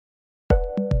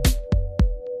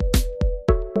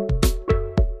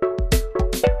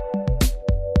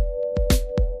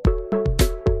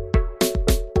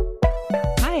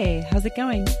how's it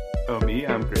going? Oh, me?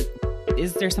 I'm great.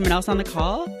 Is there someone else on the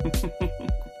call?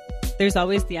 There's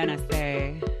always the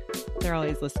NSA. They're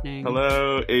always listening.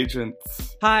 Hello,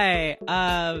 agents. Hi.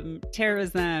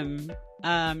 Terrorism.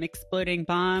 Exploding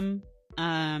bomb.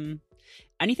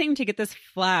 Anything to get this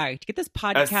flagged, to get this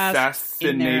podcast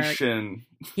assassination.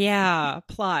 Yeah,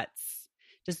 plots.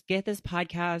 Just get this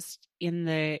podcast in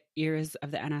the ears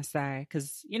of the NSA,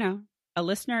 because a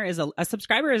listener is a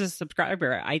subscriber is a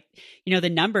subscriber. The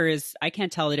number is, I can't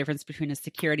tell the difference between a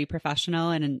security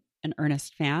professional and an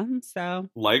earnest fan. So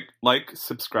like,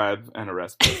 subscribe, and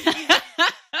arrest me.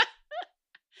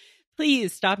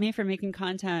 Please stop me from making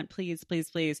content. Please,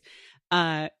 please, please.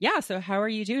 So how are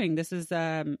you doing? This is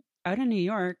out in New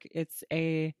York. It's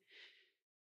a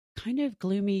kind of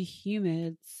gloomy,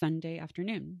 humid Sunday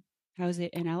afternoon. How's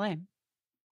it in LA?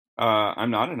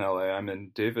 I'm not in LA. I'm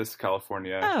in Davis,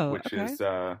 California, which is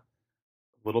a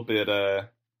little bit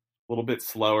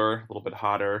slower, a little bit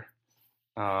hotter,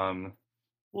 a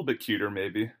little bit cuter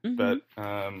maybe, but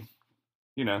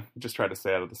just try to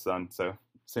stay out of the sun. So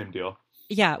same deal.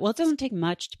 Yeah, well, it doesn't take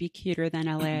much to be cuter than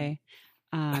LA.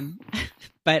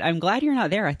 But I'm glad you're not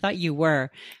there. I thought you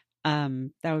were. That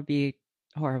would be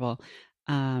horrible.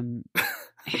 Anyone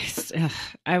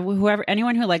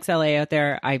who likes LA out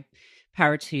there, I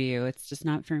power to you. It's just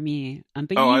not for me.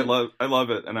 But I love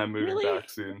it, and I'm moving back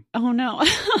soon. Oh no!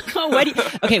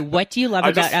 What do you love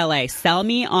about LA? Sell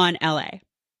me on LA.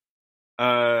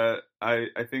 I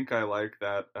think I like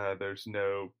that there's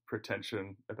no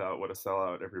pretension about what a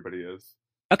sellout everybody is.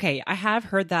 Okay, I have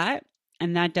heard that,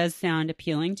 and that does sound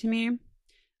appealing to me.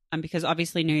 Because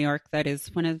obviously New York, that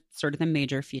is one of sort of the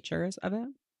major features of it.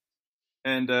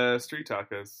 And street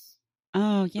tacos.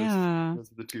 Oh, yeah.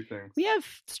 Those are the two things. We have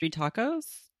street tacos.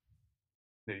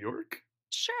 New York?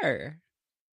 Sure.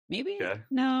 Maybe? Yeah.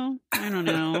 No, I don't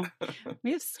know.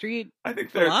 We have street I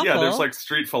think falafel. there's like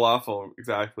street falafel.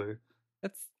 Exactly.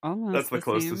 That's almost That's the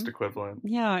closest same equivalent.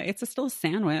 Yeah, it's still a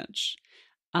sandwich.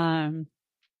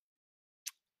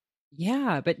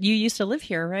 Yeah, but you used to live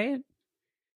here, right?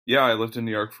 Yeah, I lived in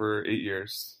New York for 8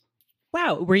 years.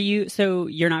 Wow. So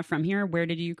you're not from here? Where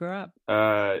did you grow up?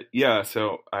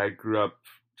 So I grew up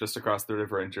just across the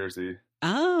river in Jersey.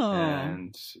 Oh.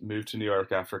 And moved to New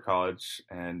York after college.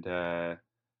 And it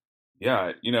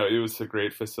was a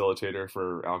great facilitator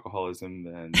for alcoholism.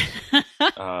 And,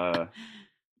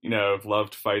 I've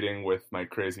loved fighting with my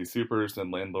crazy supers and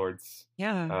landlords.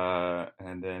 Yeah.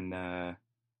 And then...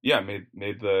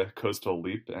 made the coastal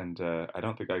leap, and I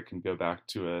don't think I can go back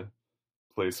to a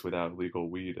place without legal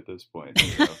weed at this point.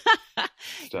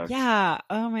 So yeah.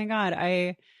 Oh my God.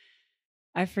 I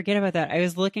forget about that. I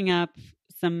was looking up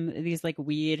some of these like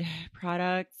weed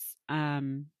products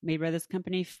made by this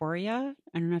company, Foria.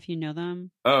 I don't know if you know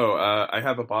them. Oh, I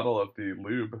have a bottle of the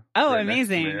lube. Oh, right,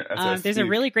 amazing. There's a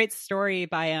really great story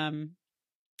by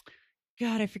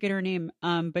God, I forget her name.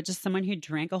 But just someone who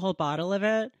drank a whole bottle of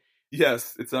it.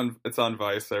 Yes, it's on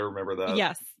Vice. I remember that.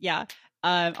 Yes, yeah.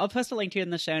 I'll post a link to it in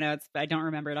the show notes, but I don't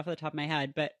remember it off the top of my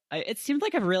head. But it seemed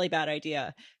like a really bad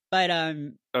idea. But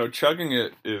chugging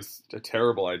it is a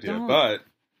terrible idea. Don't. But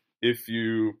if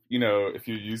you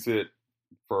use it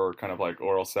for kind of like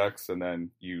oral sex, and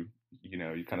then you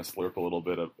kind of slurp a little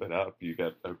bit of it up, you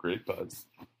get a great buzz.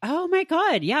 Oh my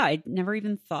God! Yeah, I never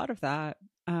even thought of that.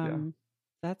 Wow.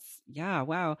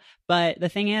 But the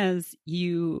thing is,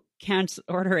 you can't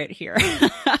order it here.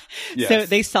 Yes. So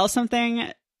they sell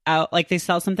something out, like they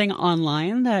sell something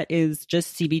online that is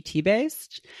just CBT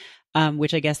based,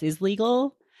 which I guess is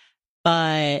legal,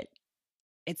 but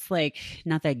it's like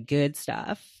not that good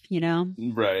stuff,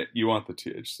 Right. You want the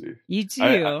THC. You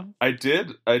do.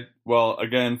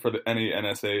 Again, for any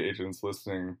NSA agents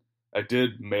listening, I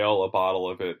did mail a bottle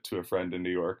of it to a friend in New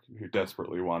York who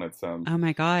desperately wanted some. Oh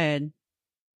my God.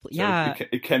 Yeah. So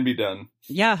it can be done.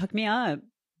 Yeah, hook me up.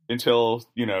 Until,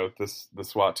 the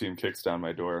SWAT team kicks down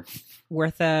my door.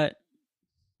 Worth it.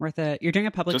 You're doing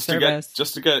a public service.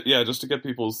 Just to get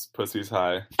people's pussies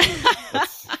high.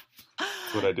 That's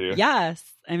what I do. Yes.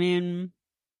 I mean,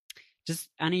 just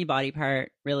any body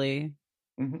part, really.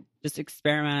 Mm-hmm. Just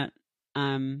experiment.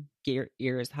 Get your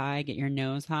ears high, get your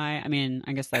nose high. I mean,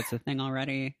 I guess that's the thing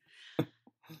already.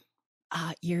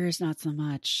 Ears, not so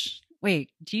much.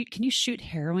 Wait, can you shoot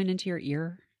heroin into your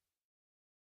ear?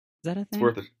 Is that a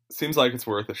thing? Seems like it's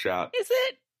worth a shot. Is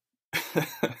it?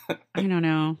 I don't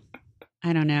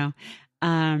know.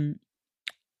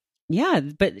 Yeah,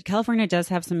 but California does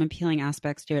have some appealing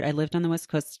aspects to it. I lived on the West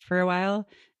Coast for a while,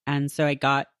 and so I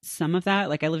got some of that.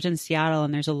 Like I lived in Seattle,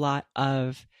 and there's a lot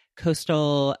of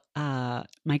coastal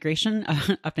migration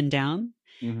up and down.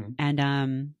 Mm-hmm.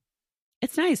 And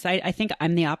It's nice. I think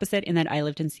I'm the opposite in that I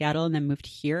lived in Seattle and then moved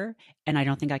here, and I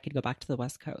don't think I could go back to the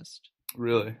West Coast.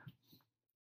 Really?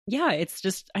 Yeah, it's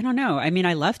just, I don't know. I mean,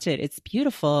 I loved it. It's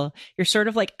beautiful. You're sort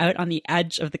of like out on the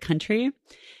edge of the country,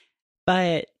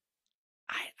 but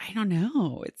I don't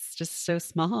know. It's just so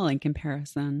small in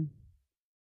comparison.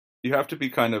 You have to be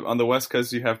kind of, on the West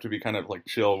Coast, you have to be kind of like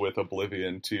chill with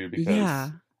oblivion too,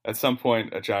 because at some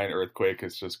point a giant earthquake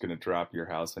is just going to drop your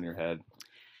house on your head.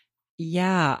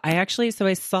 Yeah, I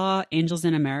saw Angels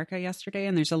in America yesterday,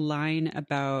 and there's a line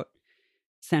about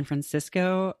San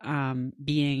Francisco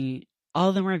being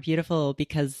all the more beautiful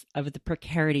because of the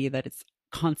precarity that it's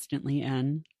constantly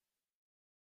in.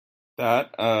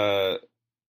 That,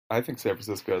 I think San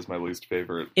Francisco is my least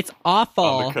favorite. It's awful.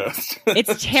 On the coast.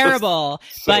 It's terrible.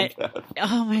 So but bad.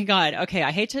 Oh my God. Okay.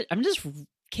 I'm just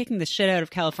kicking the shit out of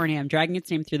California. I'm dragging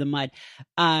its name through the mud.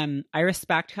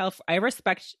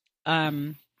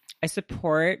 I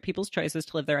support people's choices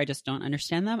to live there. I just don't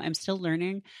understand them. I'm still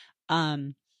learning.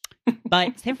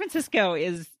 But San Francisco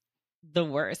is the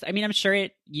worst. I mean, I'm sure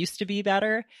it used to be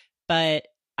better, but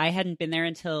I hadn't been there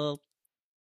until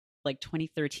like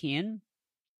 2013.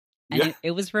 And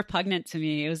it was repugnant to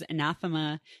me. It was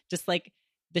anathema, just like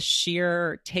the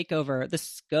sheer takeover, the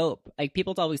scope. Like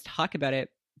people always talk about it,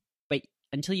 but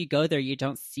until you go there, you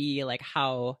don't see like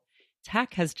how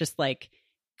tech has just like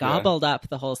gobbled up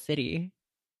the whole city.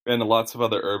 And lots of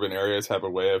other urban areas have a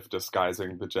way of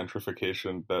disguising the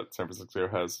gentrification that San Francisco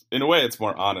has. In a way, it's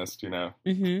more honest,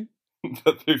 Mm-hmm.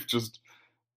 that they've just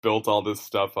built all this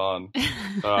stuff on,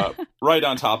 right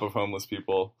on top of homeless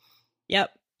people.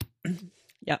 Yep.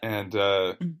 And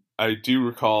I do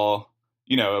recall,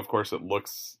 of course, it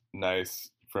looks nice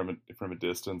from a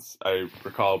distance. I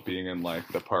recall being in like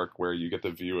the park where you get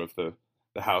the view of the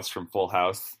house from Full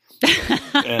House,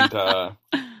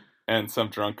 and some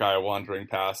drunk guy wandering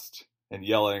past and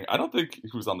yelling. I don't think he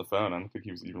was on the phone. I don't think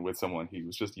he was even with someone. He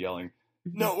was just yelling,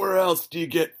 "Nowhere else do you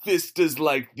get vistas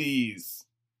like these.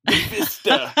 The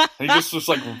Vista." And he just was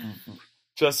like,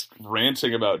 just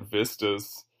ranting about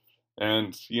vistas.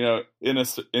 And,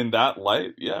 in that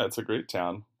light, yeah, it's a great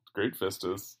town. Great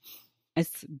vistas.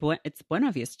 It's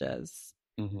Buena Vistas.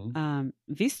 Mm-hmm.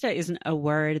 Vista isn't a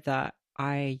word that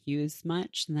I use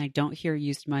much, and I don't hear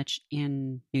used much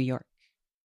in New York.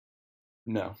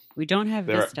 No. We don't have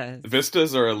vistas.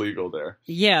 Vistas are illegal there.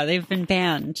 Yeah, they've been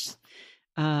banned.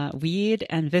 Weed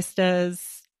and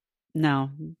vistas, no.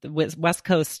 The West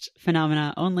Coast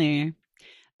phenomena only.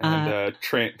 And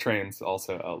trains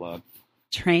also outlawed.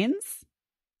 Trains?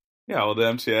 Yeah, well, the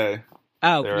MTA.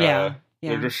 Oh, yeah.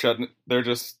 They're just shutting.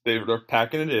 They're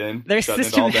packing it in. They're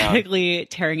systematically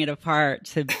tearing it apart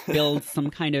to build some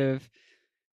kind of,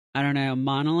 I don't know,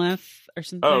 monolith or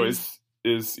something. Oh,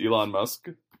 is Elon Musk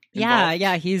involved?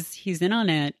 Yeah, he's in on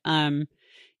it.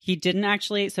 He didn't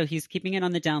actually, so he's keeping it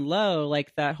on the down low,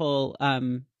 like that whole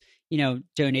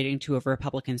donating to a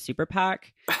Republican super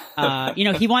PAC.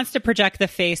 He wants to project the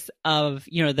face of,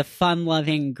 the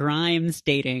fun-loving Grimes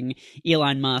dating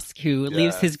Elon Musk, who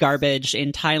leaves his garbage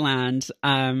in Thailand,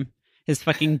 his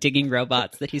fucking digging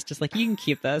robots that he's just like, you can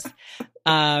keep this.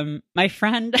 My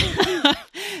friend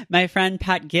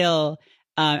Pat Gill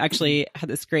actually had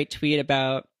this great tweet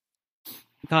about,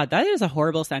 God, that is a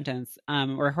horrible sentence,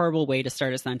 or a horrible way to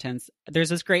start a sentence. There's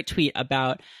this great tweet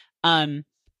about,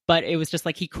 but it was just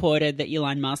like he quoted the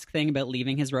Elon Musk thing about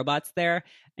leaving his robots there.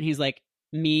 And he's like,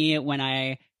 me when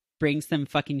I bring some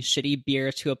fucking shitty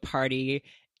beer to a party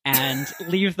and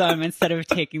leave them instead of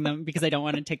taking them because I don't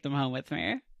want to take them home with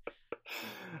me.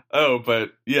 Oh,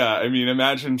 but yeah, I mean,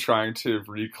 imagine trying to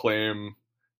reclaim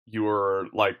your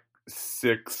like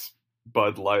 6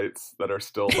 Bud Lights that are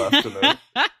still left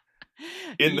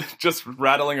just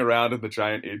rattling around in the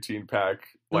giant 18-pack.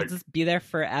 Like, just be there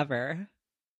forever.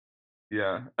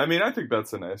 Yeah, I mean, I think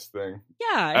that's a nice thing.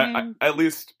 Yeah, at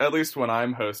least when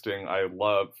I'm hosting, I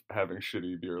love having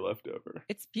shitty beer left over.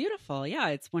 It's beautiful. Yeah,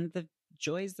 it's one of the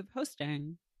joys of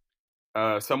hosting.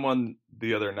 Someone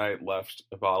the other night left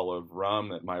a bottle of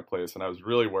rum at my place, and I was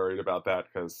really worried about that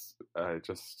because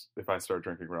if I start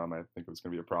drinking rum, I think it was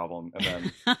going to be a problem. And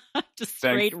then just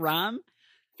straight rum.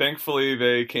 Thankfully,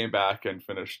 they came back and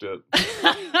finished it.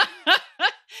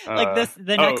 Like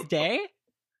the next day.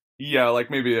 Yeah, like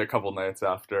maybe a couple nights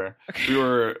after. We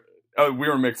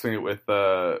were mixing it with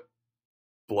blood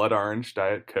orange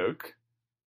Diet Coke.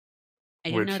 I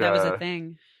didn't know that was a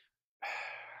thing.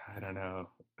 I don't know.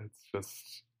 It's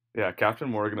just, Captain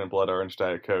Morgan and blood orange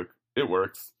Diet Coke. It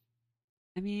works.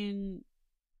 I mean,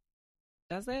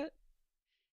 does it?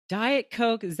 Diet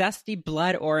Coke, zesty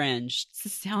blood orange.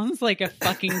 This sounds like a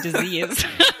fucking disease.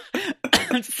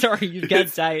 I'm sorry, you've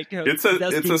got Diet Coke. It's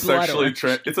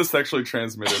a sexually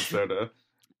transmitted soda.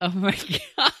 Oh my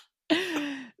God.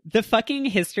 The fucking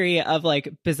history of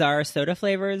like bizarre soda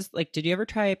flavors. Like, did you ever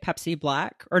try Pepsi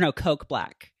Black? Or no, Coke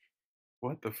Black?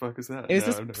 What the fuck is that? It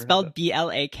was just spelled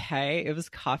BLAK. It was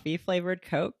coffee flavored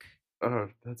Coke. Oh,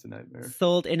 that's a nightmare.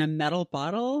 Sold in a metal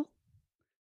bottle.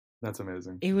 That's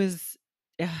amazing. It was...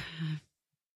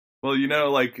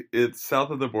 Well, like it's south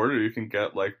of the border, you can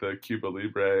get like the Cuba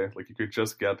Libre. Like you could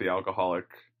just get the alcoholic.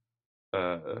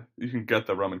 You can get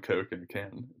the rum and Coke in a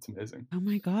can. It's amazing. Oh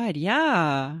my God.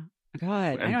 Yeah.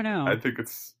 God, and I don't know. I think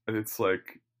it's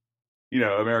like,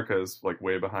 America is like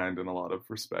way behind in a lot of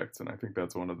respects. And I think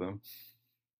that's one of them.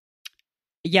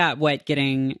 Yeah. What,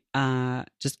 getting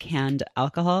just canned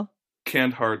alcohol?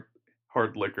 Canned hard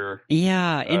liquor.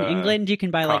 Yeah. In England, you can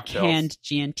buy cocktails. Like canned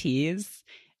G&Ts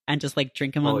and just like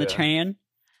drink them on the train.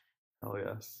 Oh,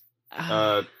 yes.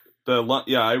 I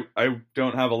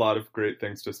don't have a lot of great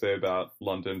things to say about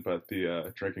London, but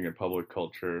the drinking in public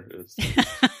culture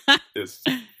is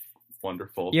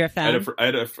wonderful. You're a fan?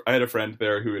 I had a friend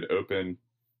there who would open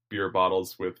beer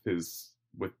bottles with his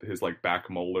like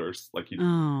back molars. Like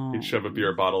he'd shove a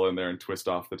beer bottle in there and twist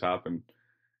off the top. And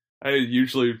I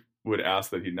usually would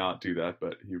ask that he not do that,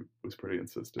 but he was pretty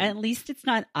insistent. At least it's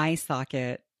not eye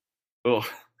socket. Oh,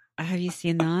 have you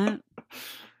seen that?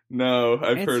 No,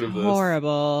 I've heard of this.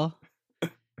 Horrible.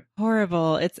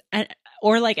 Horrible.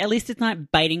 Or like at least it's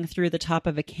not biting through the top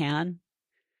of a can.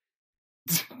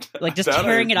 Like just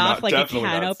tearing it off like a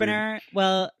can opener. Seen.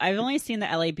 Well, I've only seen the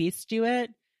LA Beast do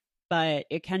it, but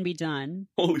it can be done.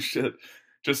 Holy shit.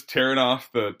 Just tearing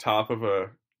off the top of a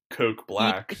Coke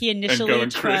Black. He initially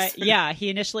tried. Yeah, he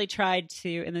initially tried to,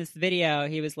 in this video,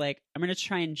 he was like, I'm going to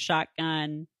try and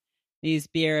shotgun these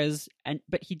beers.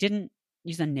 But he didn't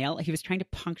use a nail. He was trying to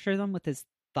puncture them with his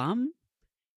thumb,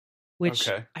 which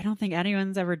I don't think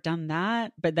anyone's ever done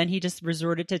that. But then he just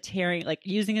resorted to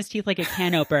using his teeth like a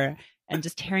can opener and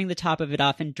just tearing the top of it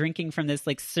off and drinking from this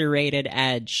like serrated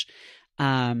edge.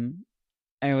 It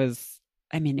was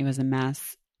a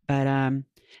mess. But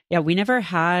yeah, we never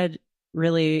had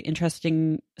really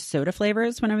interesting soda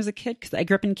flavors when I was a kid because I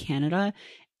grew up in Canada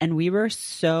and we were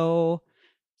so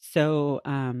just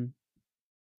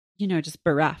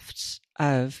bereft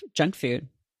of junk food.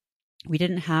 We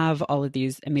didn't have all of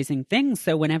these amazing things.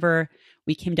 So whenever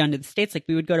we came down to the States, like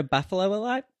we would go to Buffalo a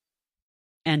lot.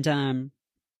 And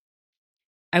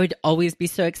I would always be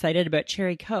so excited about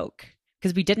Cherry Coke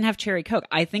because we didn't have Cherry Coke.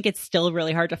 I think it's still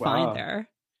really hard to find there.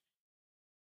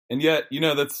 And yet,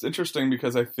 that's interesting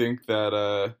because I think that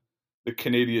the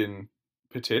Canadian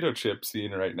potato chip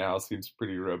scene right now seems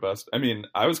pretty robust. I mean,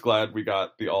 I was glad we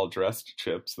got the all dressed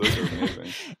chips. Those are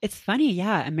amazing. It's funny.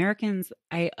 Yeah. Americans,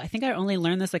 I think I only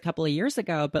learned this a couple of years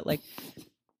ago, but like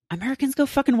Americans go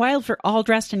fucking wild for all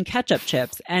dressed and ketchup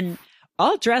chips, and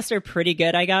all dressed are pretty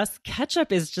good, I guess.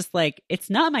 Ketchup is just like, it's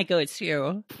not my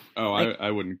go-to. Oh, like,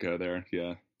 I wouldn't go there.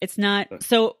 Yeah. It's not.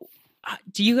 So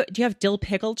do you have dill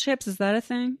pickle chips? Is that a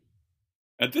thing?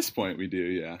 At this point we do.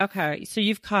 Yeah. Okay. So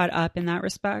you've caught up in that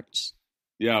respect.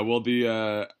 Yeah, well,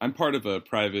 I'm part of a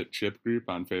private chip group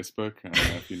on Facebook. I don't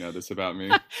know if you know this about me.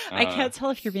 I can't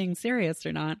tell if you're being serious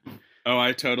or not. Oh,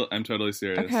 I'm totally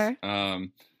serious. Okay.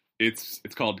 It's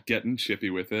called Getting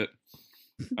Chippy with It.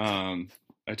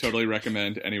 I totally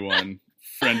recommend anyone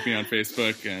friend me on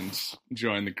Facebook and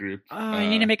join the group. Oh, I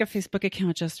need to make a Facebook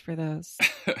account just for those.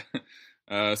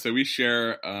 So we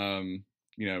share,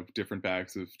 different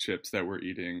bags of chips that we're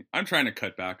eating. I'm trying to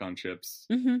cut back on chips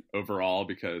overall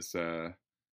because,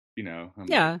 I'm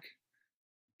like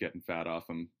getting fat off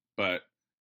them. But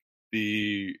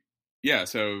we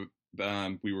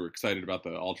were excited about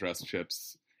the all dressed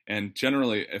chips. And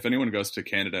generally, if anyone goes to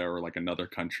Canada or like another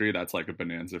country, that's like a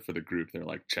bonanza for the group. They're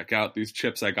like, check out these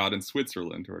chips I got in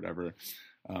Switzerland or whatever,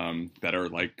 that are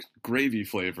like gravy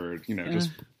flavored,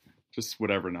 just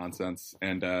whatever nonsense.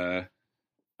 And I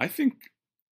think,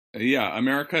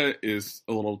 America is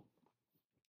a little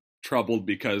troubled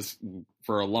because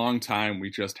for a long time we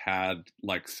just had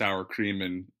like sour cream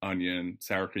and onion,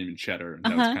 sour cream and cheddar, and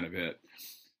that was kind of it.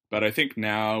 But I think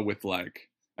now with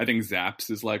I think Zapp's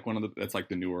is like that's like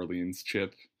the New Orleans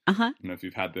chip. I don't know if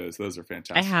you've had those. Those are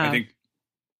fantastic. I have. I think,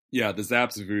 the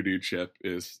Zapp's Voodoo chip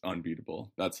is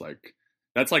unbeatable. That's like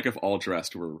if all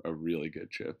dressed were a really good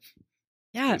chip.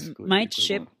 Yeah, my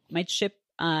chip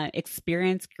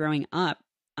experience growing up,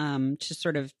 to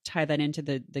sort of tie that into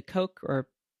the Coke or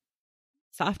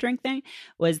soft drink thing,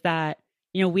 was that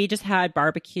we just had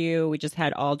barbecue, we just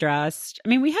had all dressed. I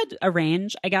mean, we had a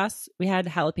range, I guess. We had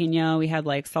jalapeno, we had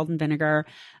like salt and vinegar.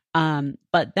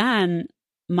 But then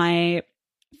my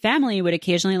family would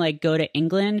occasionally like go to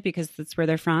England because that's where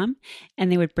they're from,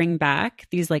 and they would bring back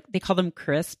these, like, they call them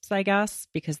crisps, I guess,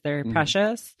 because they're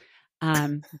precious.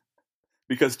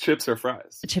 Because chips are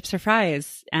fries. Chips are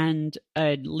fries, and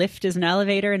a lift is an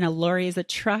elevator, and a lorry is a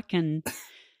truck, and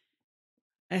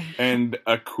and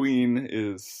a queen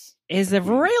is a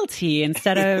royalty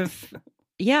instead of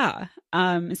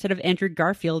instead of Andrew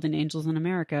Garfield in Angels in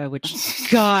America,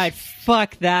 which God,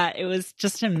 fuck that. It was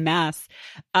just a mess.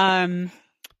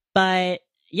 But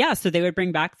yeah, so they would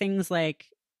bring back things like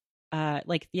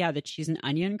the cheese and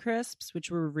onion crisps,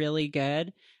 which were really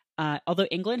good. Although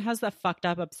England has that fucked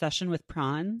up obsession with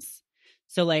prawns.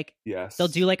 So like, yes, they'll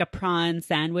do like a prawn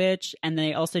sandwich, and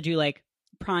they also do like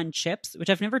prawn chips, which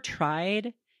I've never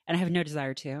tried and I have no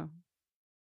desire to.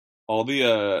 All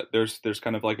the there's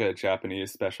kind of like a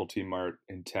Japanese specialty mart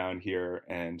in town here,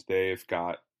 and they've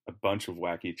got a bunch of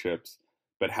wacky chips,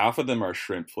 but half of them are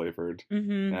shrimp flavored.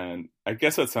 Mm-hmm. And I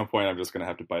guess at some point I'm just gonna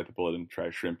have to bite the bullet and try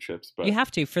shrimp chips. But you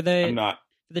have to for the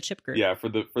chip group. Yeah, for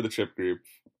the chip group,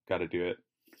 got to do it.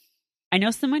 I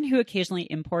know someone who occasionally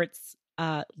imports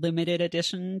limited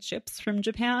edition chips from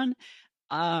Japan.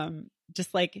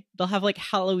 Just like they'll have like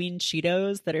Halloween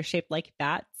Cheetos that are shaped like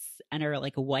bats and are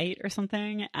like white or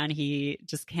something, and he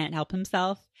just can't help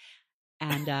himself.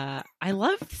 And I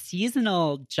love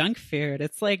seasonal junk food.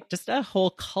 It's like just a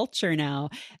whole culture now.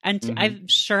 And I'm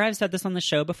sure I've said this on the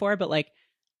show before, but like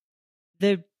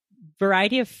the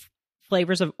variety of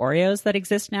flavors of Oreos that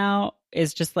exist now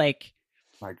is just like,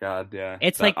 my God, yeah.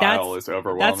 It's that like aisle is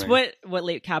overwhelming. That's what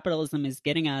late capitalism is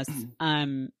getting us.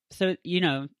 So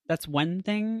that's one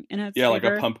thing in its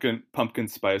flavor. Like a pumpkin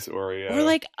spice Oreo, or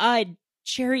like a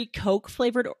cherry Coke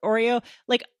flavored Oreo.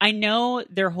 Like, I know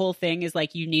their whole thing is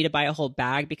like you need to buy a whole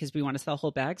bag because we want to sell whole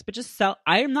bags, but just sell.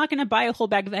 I am not going to buy a whole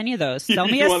bag of any of those. Sell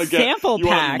me a sample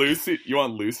pack. You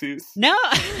want Lucy's? No.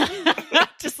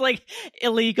 Just like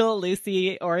illegal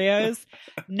Lucy Oreos.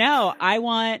 No, I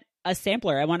want a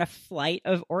sampler. I want a flight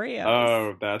of Oreos.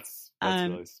 Oh, that's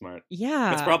really smart.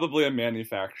 Yeah. It's probably a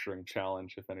manufacturing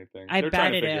challenge, if anything. I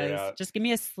bet it is. Just give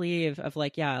me a sleeve of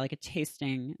like a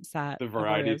tasting set. The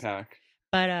variety pack.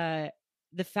 But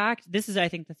this is, I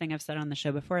think, the thing I've said on the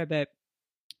show before, but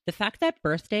the fact that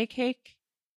birthday cake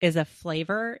is a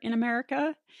flavor in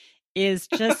America is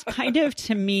just kind of,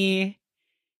 to me,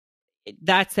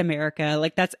 that's America.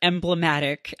 Like, that's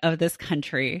emblematic of this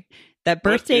country. That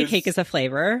birthday cake is a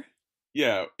flavor.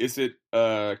 Yeah, is it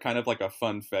kind of like a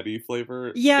funfetti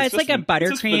flavor? Yeah, it's like a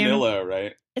buttercream. It's vanilla,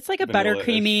 right? It's like a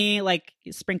buttercreamy, like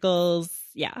sprinkles.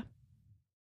 Yeah.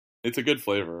 It's a good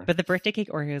flavor. But the birthday cake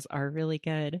Oreos are really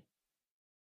good.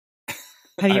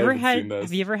 Have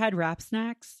you ever had Wrap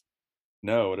Snacks?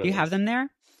 No. Do you have them there?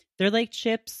 They're like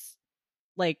chips,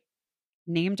 like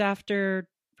named after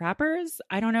rappers.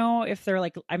 I don't know if they're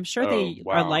like, I'm sure they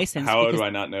are licensed. How do I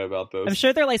not know about those? I'm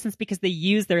sure they're licensed because they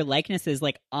use their likenesses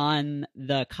like on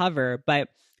the cover. But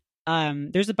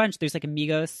there's a bunch. There's like a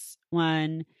Migos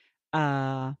one.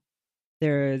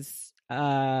 There's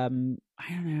I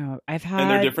don't know. I've had,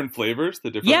 and they're different flavors. The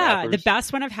different rappers? The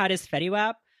best one I've had is Fetty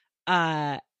Wap,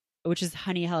 which is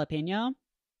honey jalapeno.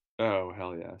 Oh,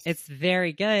 hell yes! It's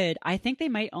very good. I think they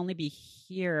might only be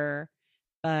here,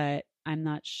 but I'm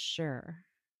not sure.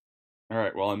 All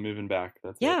right. Well, I'm moving back.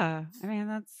 That's it. I mean,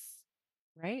 that's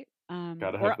right.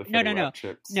 Gotta have the Fetty Wap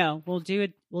chips. No, we'll do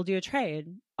a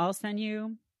trade. I'll send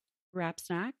you Wrap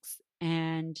Snacks,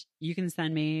 and you can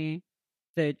send me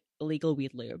the illegal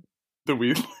weed lube. The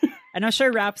weed lube. And I'm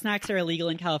sure Wrap Snacks are illegal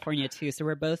in California too, so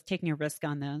we're both taking a risk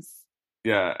on those.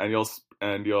 Yeah, and you'll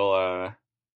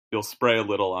spray a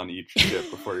little on each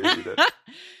chip before you eat it.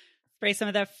 Spray some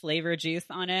of that flavor juice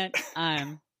on it.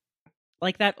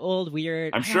 Like that old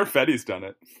weird. I'm sure Fetty's done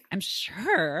it. I'm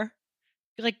sure,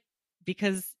 like,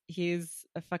 because he's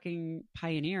a fucking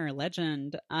pioneer,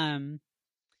 legend. The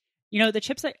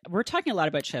chips. We're talking a lot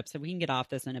about chips, so we can get off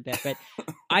this in a bit. But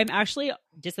I'm actually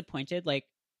disappointed. Like,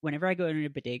 whenever I go into a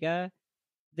bodega,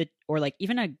 or like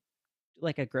even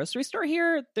a grocery store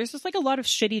here, there's just like a lot of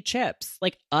shitty chips,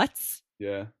 like Utz.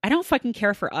 Yeah, I don't fucking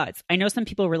care for Utz. I know some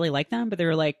people really like them, but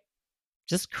they're like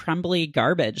just crumbly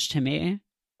garbage to me.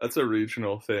 That's a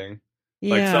regional thing.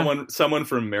 Yeah. Like someone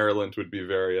from Maryland would be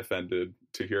very offended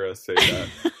to hear us say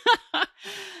that.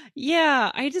 Yeah,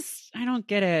 I don't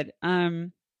get it.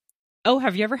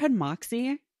 Have you ever had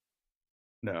Moxie?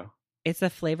 No. It's a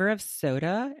flavor of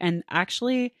soda, and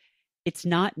actually it's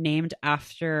not named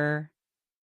after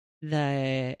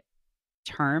the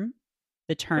term.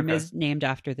 The term is named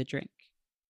after the drink.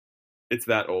 It's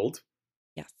that old?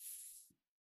 Yes.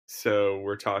 So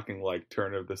we're talking like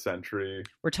turn of the century.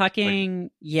 We're talking,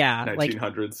 like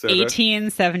 1900s soda?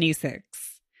 1876.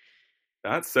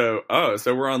 That's so. Oh,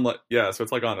 so we're on. Yeah, so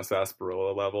it's like on a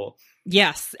sarsaparilla level.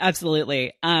 Yes,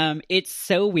 absolutely. It's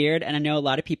so weird, and I know a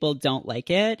lot of people don't like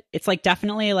it. It's like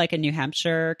definitely like a New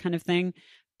Hampshire kind of thing,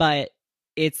 but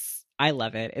I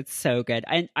love it. It's so good.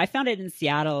 I found it in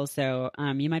Seattle, so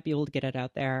you might be able to get it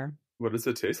out there. What does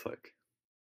it taste like?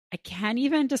 I can't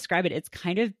even describe it. It's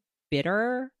kind of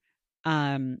bitter.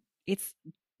 It's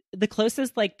the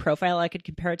closest like profile I could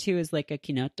compare it to is like a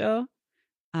Kinoto.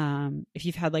 If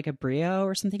you've had like a Brio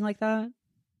or something like that.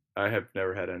 I have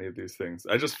never had any of these things.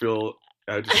 I feel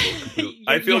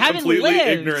completely lived.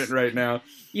 ignorant right now.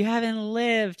 You haven't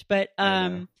lived, but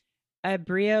a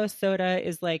Brio soda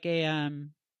is like a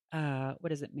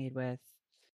what is it made with?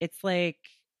 It's like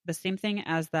the same thing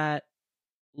as that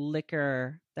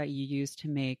liquor that you use to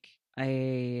make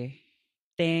a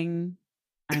thing.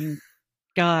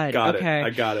 God. Okay. I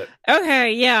got it.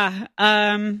 Okay, yeah.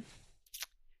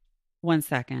 1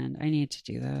 second. I need to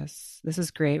do this. This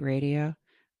is great radio.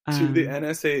 To the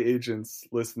NSA agents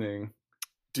listening,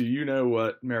 do you know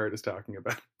what Merritt is talking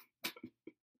about?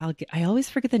 I always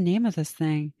forget the name of this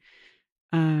thing.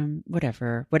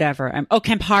 Whatever.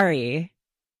 Campari.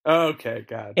 Okay,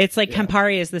 God. It's like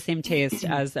Campari is the same taste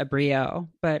as a Brio,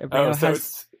 but a Brio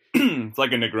has... it's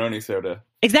like a Negroni soda.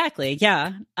 Exactly.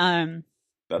 Yeah.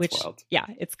 That's wild. Yeah,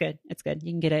 it's good. It's good.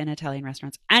 You can get it in Italian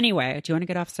restaurants. Anyway, do you want to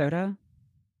get off soda?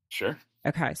 Sure.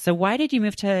 Okay. So why did you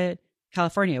move to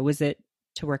California? Was it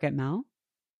to work at Mel?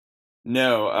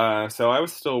 No. So I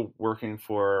was still working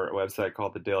for a website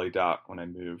called The Daily Dot when I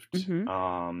moved.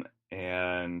 Mm-hmm.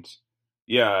 And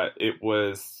yeah, it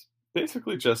was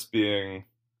basically just being a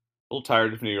little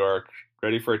tired of New York,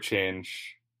 ready for a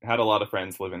change. Had a lot of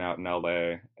friends living out in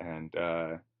LA, and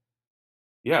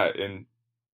in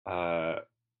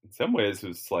some ways it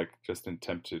was like just an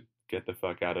attempt to get the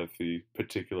fuck out of the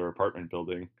particular apartment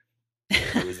building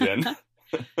I was in.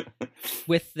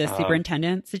 With the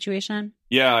superintendent situation?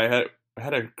 Yeah, I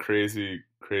had a crazy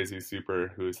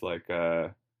super who was like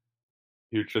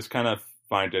he would just kind of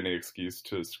find any excuse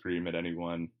to scream at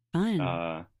anyone.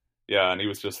 Fun. Yeah, and he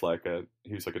was just like a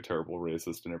terrible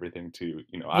racist and everything too.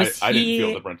 You know, I didn't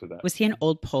feel the brunt of that. Was he an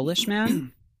old Polish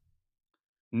man?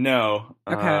 No.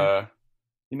 Okay.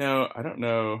 I don't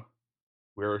know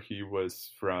where he was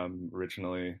from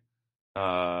originally.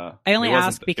 I only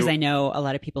ask because I know a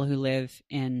lot of people who live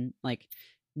in like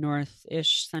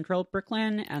north-ish central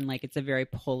Brooklyn, and like it's a very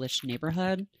Polish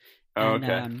neighborhood. Oh, and,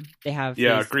 okay. They have these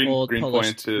old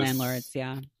Polish Point landlords.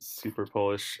 Yeah. Super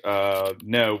Polish.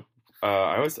 No,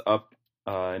 I was up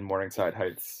in Morningside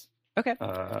Heights. Okay.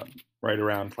 Right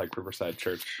around like Riverside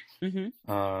Church.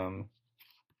 Mm-hmm.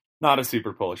 Not a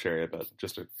super Polish area, but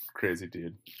just a crazy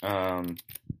dude.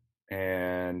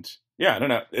 And yeah, I don't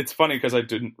know. It's funny because I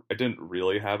didn't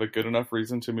really have a good enough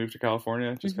reason to move to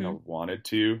California. Just kind of wanted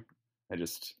to. I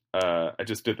just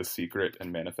did The Secret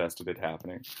and manifested it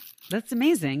happening. That's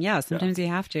amazing. Yeah, sometimes you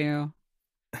have to.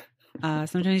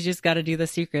 Sometimes you just got to do The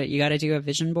Secret. You got to do a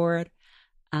vision board.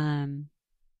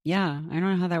 Yeah, I don't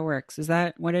know how that works. Is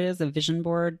that what it is? A vision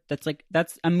board?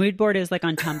 That's a mood board is like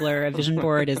on Tumblr. A vision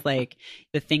board is like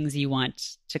the things you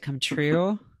want to come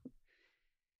true.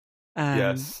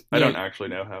 Yes, I don't actually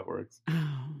know how it works.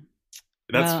 Oh,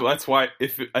 that's why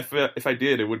if I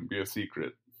did, it wouldn't be a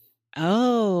secret.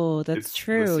 Oh, that's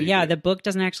true. Yeah, the book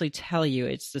doesn't actually tell you.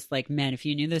 It's just like, man, if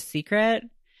you knew The Secret,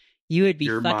 you would be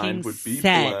Your fucking mind would be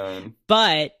set. Blown.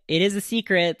 But it is a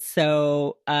secret,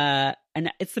 so and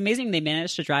it's amazing they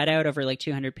managed to draw it out over like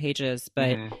 200 pages. But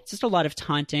it's just a lot of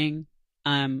taunting,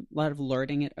 a lot of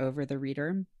lording it over the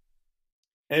reader.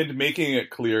 And making it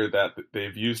clear that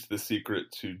they've used The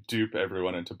Secret to dupe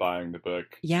everyone into buying the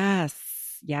book.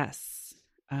 Yes.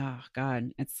 Oh,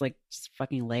 God. It's like just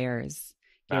fucking layers.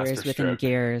 Gears within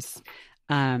gears.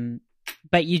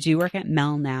 But you do work at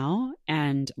Mel now.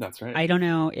 And that's right. I don't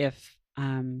know if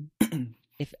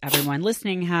everyone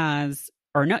listening has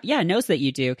or knows that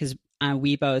you do, because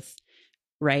we both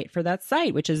write for that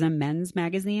site, which is a men's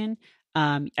magazine.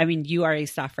 I mean, you are a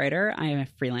staff writer. I am a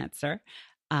freelancer.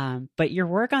 But your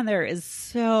work on there is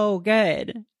so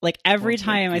good. Like every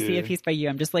time I see a piece by you,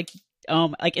 I'm just like,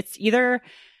 like it's either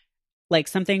like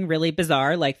something really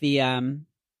bizarre, like the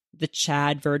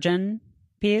Chad Virgin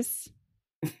piece,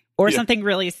 or something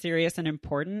really serious and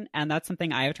important. And that's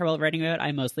something I have trouble writing about.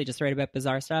 I mostly just write about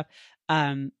bizarre stuff.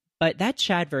 But that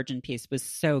Chad Virgin piece was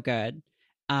so good.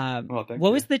 What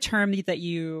was the term that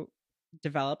you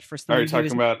developed for someone? Are you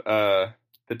talking about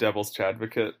the Devil's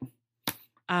Chadvocate?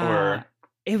 Or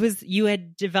you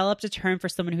had developed a term for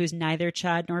someone who's neither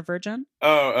Chad nor Virgin?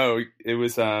 Oh, it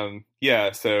was so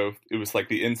it was like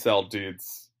the incel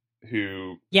dudes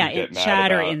who get mad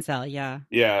Chad about, or incel, yeah.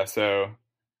 Yeah, so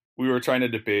we were trying to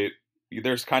debate.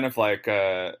 There's kind of like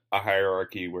a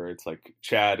hierarchy where it's like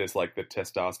Chad is like the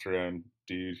testosterone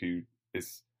dude who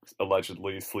is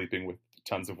allegedly sleeping with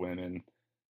tons of women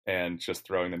and just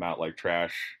throwing them out like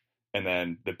trash. And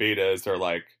then the betas are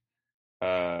like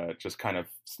just kind of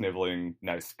sniveling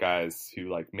nice guys who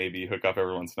like maybe hook up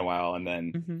every once in a while. And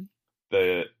then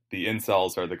the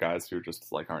incels are the guys who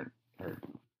just like are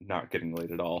not getting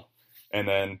laid at all. And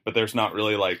then, but there's not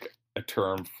really like a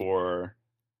term for,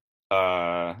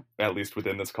 at least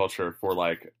within this culture, for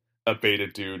like a beta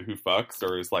dude who fucks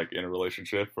or is like in a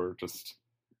relationship, or just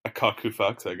a cuck who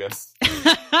fucks, I guess,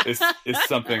 is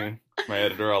something my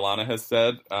editor Alana has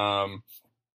said.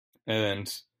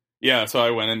 And yeah, so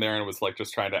I went in there and was like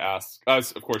just trying to ask. I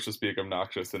was, of course, just being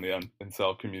obnoxious in the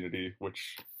incel community,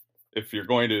 which if you're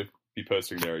going to be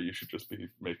posting there, you should just be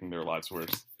making their lives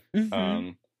worse.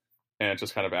 And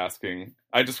just kind of asking.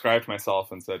 I described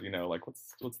myself and said, you know, like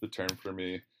what's the term for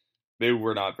me? They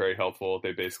were not very helpful.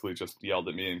 They basically just yelled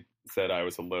at me and said I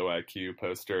was a low IQ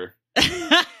poster.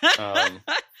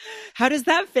 How does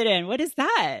that fit in? What is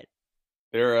that?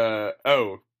 They're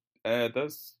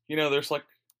those, you know, there's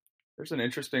an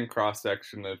interesting cross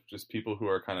section of just people who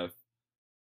are kind of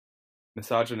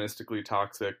misogynistically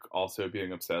toxic, also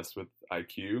being obsessed with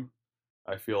IQ.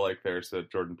 I feel like there's a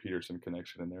Jordan Peterson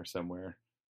connection in there somewhere.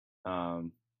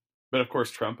 But of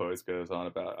course Trump always goes on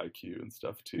about IQ and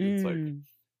stuff too. It's like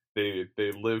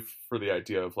they live for the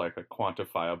idea of like a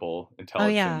quantifiable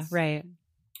intelligence. Oh yeah, right.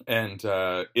 And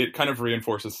it kind of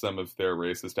reinforces some of their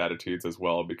racist attitudes as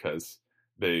well, because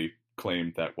they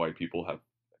claim that white people have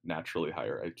naturally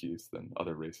higher IQs than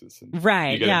other races. And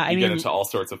right. You get into all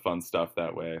sorts of fun stuff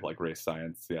that way, like race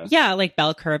science. Yeah. Yeah, like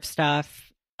bell curve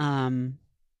stuff.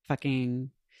 Fucking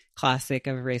classic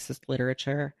of racist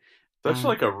literature. Such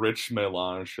like a rich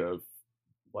melange of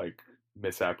like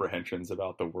misapprehensions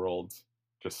about the world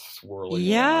just swirling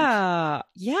around.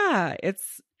 Yeah.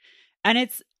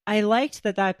 I liked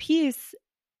that piece,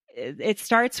 it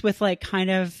starts with like kind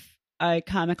of a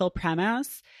comical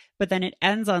premise, but then it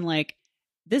ends on like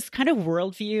this kind of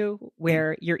worldview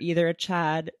where you're either a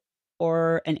Chad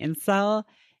or an incel,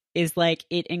 is like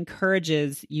it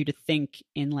encourages you to think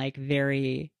in like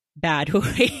very bad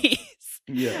ways.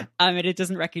 Yeah. And it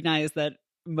doesn't recognize that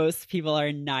most people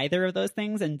are neither of those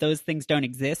things, and those things don't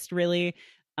exist really.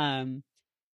 And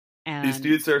these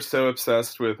dudes are so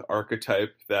obsessed with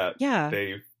archetype that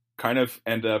they kind of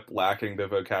end up lacking the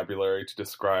vocabulary to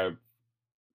describe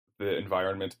the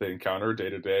environment they encounter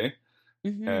day to day.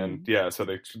 And yeah, so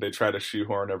they try to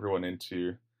shoehorn everyone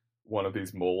into one of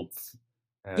these molds.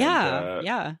 And,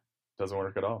 doesn't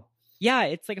work at all. Yeah,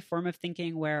 it's like a form of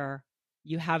thinking where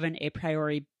you have an a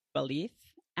priori belief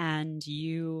and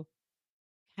you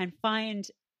can find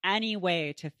any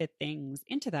way to fit things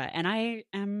into that. And I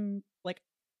am like,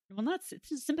 well, not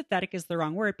sympathetic is the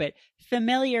wrong word, but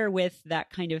familiar with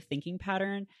that kind of thinking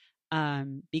pattern,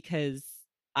 because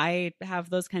I have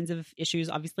those kinds of issues,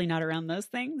 obviously not around those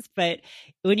things, but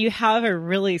when you have a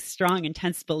really strong,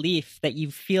 intense belief that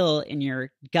you feel in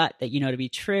your gut that you know to be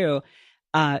true,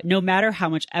 no matter how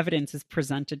much evidence is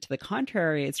presented to the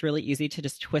contrary, it's really easy to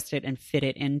just twist it and fit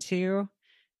it into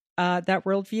that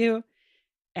worldview.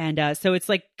 And so it's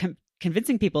like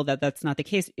convincing people that that's not the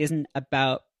case isn't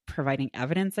about providing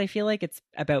evidence. I feel like it's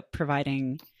about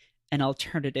providing an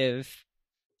alternative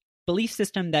belief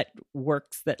system that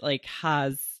works, that like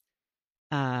has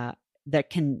that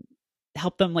can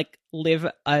help them like live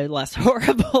a less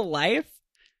horrible life.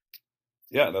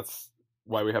 Yeah, that's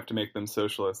why we have to make them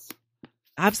socialists.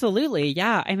 Absolutely.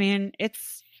 Yeah. I mean,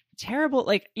 it's terrible.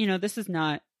 Like, you know, this is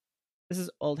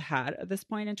old hat at this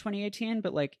point in 2018,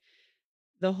 but like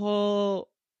the whole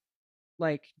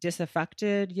like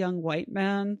disaffected young white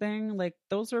man thing, like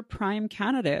those are prime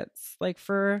candidates like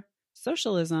for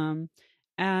socialism.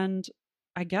 And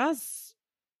I guess,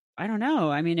 I don't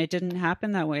know. I mean, it didn't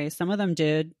happen that way. Some of them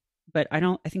did, but I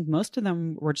think most of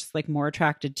them were just like more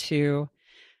attracted to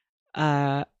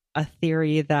a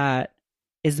theory that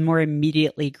is more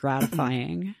immediately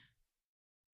gratifying.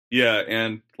 Yeah,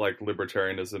 and like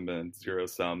libertarianism and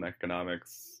zero-sum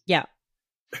economics. Yeah.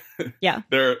 Yeah.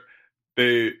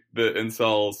 The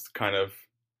incels kind of,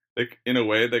 like, in a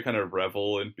way, they kind of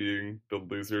revel in being the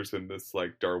losers in this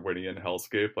like Darwinian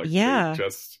hellscape. Like,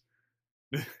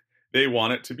 they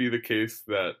want it to be the case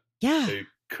that they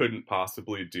couldn't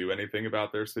possibly do anything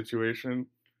about their situation.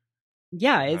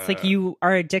 Yeah, it's like you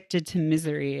are addicted to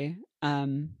misery.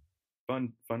 Fun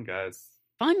guys.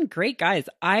 Fun, great guys.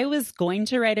 I was going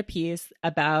to write a piece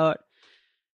about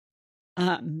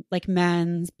like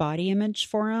men's body image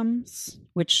forums,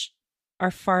 which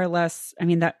are far less, I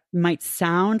mean, that might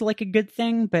sound like a good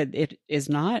thing, but it is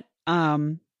not.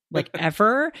 Like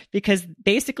ever, because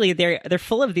basically they're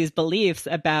full of these beliefs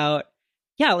about,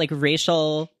 like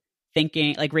racial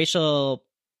thinking, like racist,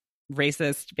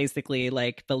 basically,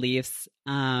 like beliefs,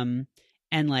 and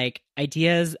like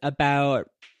ideas about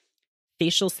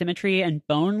facial symmetry and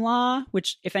bone law,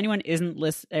 which if anyone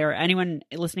anyone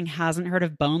listening hasn't heard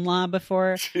of bone law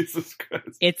before, Jesus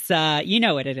Christ, it's you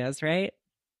know what it is, right?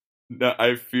 No,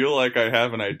 I feel like I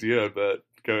have an idea, but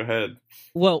go ahead.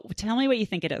 Well, tell me what you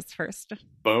think it is first.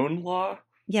 Bone law?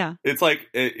 Yeah. It's like,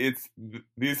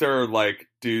 these are like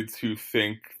dudes who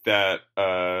think that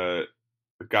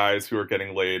guys who are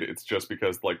getting laid, it's just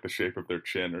because like the shape of their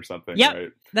chin or something, yep,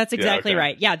 right? That's exactly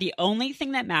right. Yeah, the only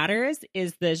thing that matters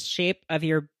is the shape of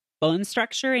your bone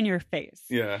structure in your face.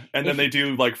 Yeah, and then they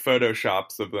do like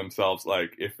photoshops of themselves,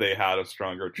 like if they had a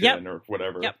stronger chin or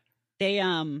whatever. Yep. They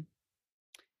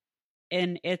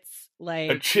and it's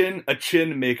like a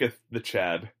chin maketh the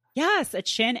Chad. Yes, a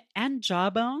chin and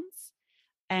jawbones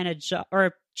and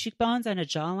or cheekbones and a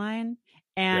jawline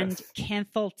and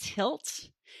canthal tilt.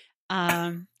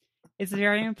 It's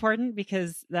very important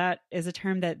because that is a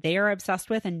term that they are obsessed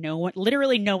with and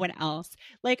literally no one else.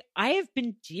 Like, I have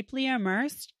been deeply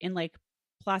immersed in like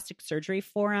plastic surgery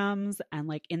forums and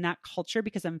like in that culture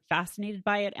because I'm fascinated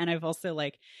by it. And I've also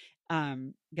like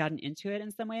gotten into it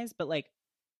in some ways, but like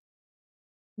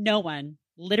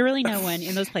literally no one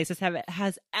in those places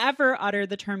has ever uttered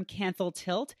the term canthal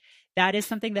tilt. That is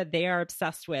something that they are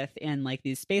obsessed with in like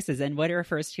these spaces. And what it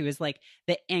refers to is like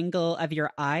the angle of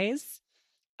your eyes.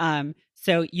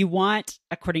 So you want,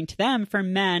 according to them, for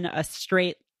men, a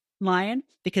straight line,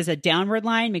 because a downward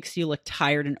line makes you look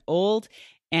tired and old,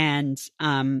 and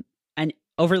an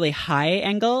overly high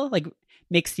angle like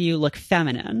makes you look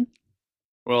feminine.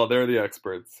 Well, they're the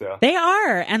experts. Yeah, they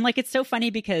are. And like, it's so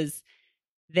funny because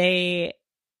I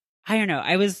don't know.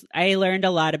 I learned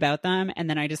a lot about them, and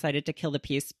then I decided to kill the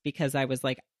piece because I was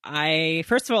like,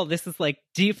 first of all, this is like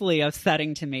deeply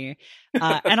upsetting to me.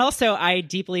 And also I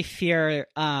deeply fear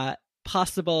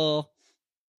possible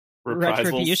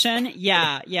retribution.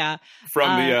 Yeah.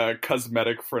 From the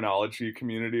cosmetic phrenology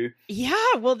community.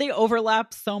 Yeah. Well, they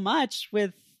overlap so much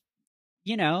with,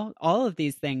 all of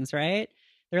these things, right?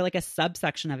 They're like a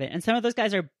subsection of it. And some of those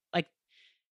guys are like,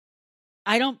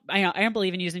 I don't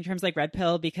believe in using terms like red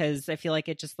pill because I feel like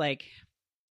it just like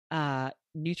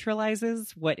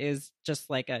neutralizes what is just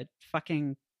like a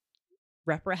fucking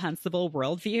reprehensible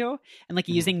worldview, and like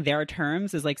using their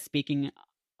terms is like speaking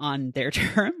on their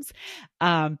terms.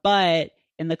 But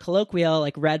in the colloquial,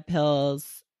 like red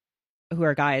pills, who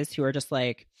are guys who are just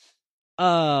like,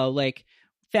 oh, like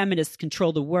feminists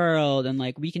control the world and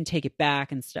like we can take it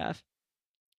back and stuff.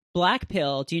 Black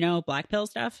pill, do you know black pill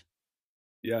stuff?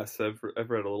 Yes, I've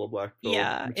read a little black pill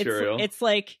material. It's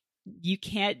like you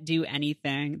can't do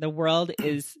anything. The world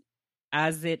is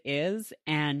as it is,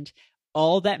 and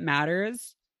all that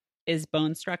matters is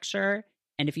bone structure.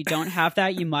 And if you don't have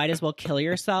that, you might as well kill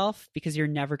yourself because you're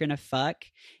never gonna fuck.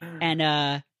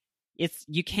 And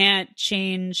you can't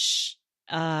change.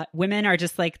 Women are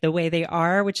just like the way they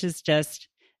are, which is just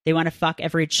they want to fuck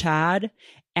every Chad.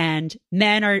 And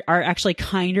men are actually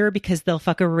kinder because they'll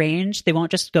fuck a range. They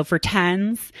won't just go for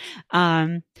 10s.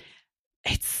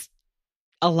 It's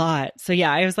a lot. So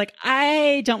yeah, I was like,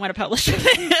 I don't want to publish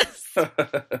this.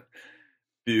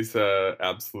 These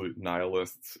absolute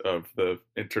nihilists of the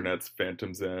internet's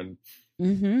phantom zone.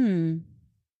 Mm-hmm.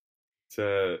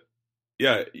 So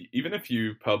yeah, even if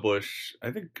you publish,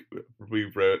 I think we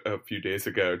wrote a few days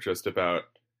ago just about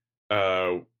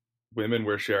women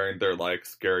were sharing their like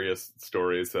scariest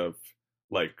stories of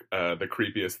like the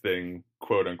creepiest thing,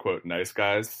 quote unquote, nice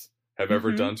guys have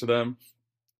ever done to them.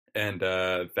 And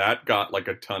that got like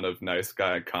a ton of nice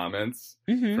guy comments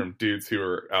from dudes who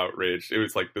were outraged. It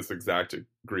was like this exact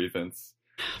grievance.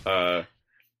 Yeah,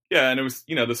 and it was,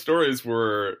 the stories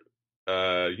were,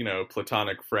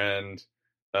 platonic friend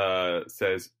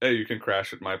says, hey, you can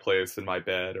crash at my place in my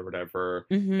bed or whatever.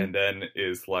 And then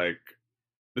is like,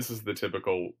 this is the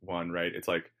typical one, right? It's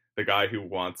like the guy who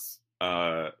wants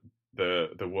the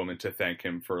woman to thank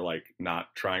him for like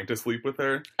not trying to sleep with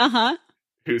her.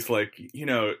 Who's like,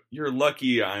 you're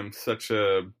lucky I'm such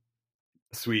a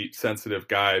sweet, sensitive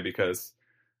guy, because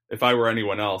if I were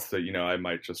anyone else, I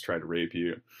might just try to rape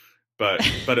you. But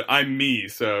I'm me,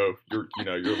 so you're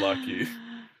lucky.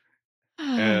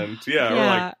 And yeah, or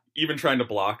like even trying to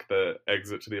block the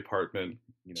exit to the apartment.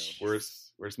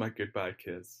 Where's my goodbye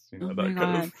kiss? That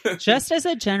kind of. Just as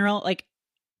a general, like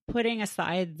putting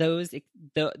aside those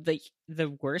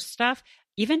the worst stuff,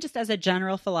 even just as a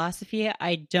general philosophy,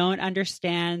 I don't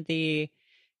understand the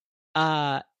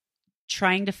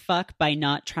trying to fuck by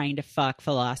not trying to fuck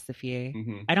philosophy.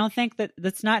 Mm-hmm. I don't think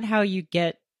that's not how you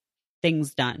get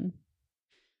things done.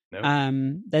 Nope.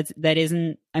 That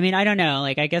isn't, I mean, I don't know.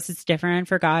 Like, I guess it's different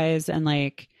for guys, and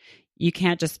like, you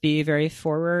can't just be very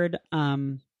forward.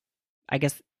 I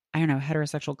guess, I don't know,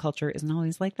 heterosexual culture isn't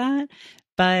always like that,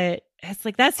 but it's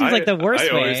like, that seems like the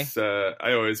worst way.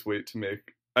 I always wait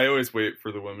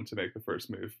for the woman to make the first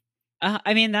move.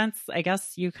 I mean, I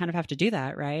guess you kind of have to do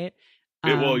that, right?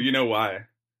 Well, you know why?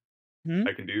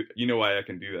 You know why I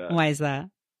can do that? Why is that?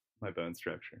 My bone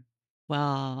structure.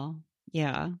 Well,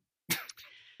 yeah.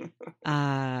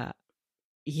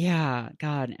 Yeah,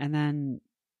 God. And then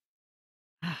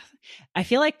I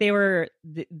feel like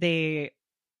they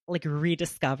like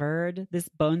rediscovered this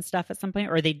bone stuff at some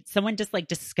point, or someone just like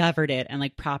discovered it and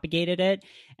like propagated it,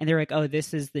 and they're like, oh,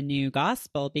 this is the new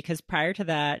gospel. Because prior to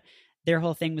that, their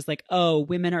whole thing was like, oh,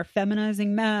 women are feminizing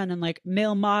men, and like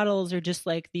male models are just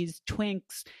like these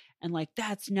twinks, and like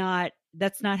that's not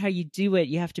how you do it.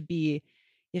 You have to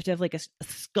have like a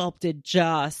sculpted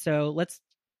jaw. So let's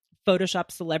Photoshop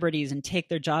celebrities and take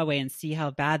their jaw away and see how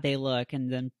bad they look,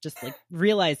 and then just like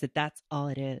realize that that's all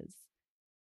it is.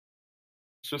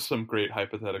 It's just some great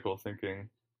hypothetical thinking.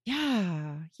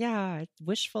 Yeah, it's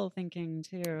wishful thinking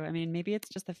too. I mean, maybe it's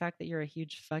just the fact that you're a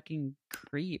huge fucking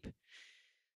creep.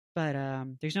 But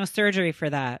there's no surgery for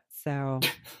that, so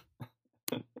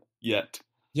yet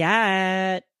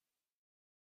we'll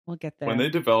get there. When they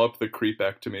develop the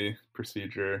creepectomy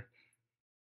procedure,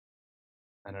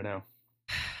 I don't know.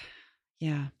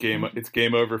 Yeah, it's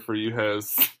game over for you,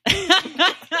 hoes.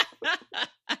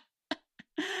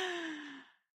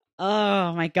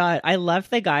 Oh my God, I love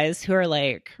the guys who are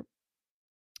like,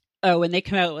 oh, when they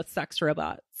come out with sex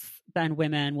robots, then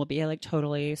women will be like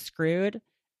totally screwed.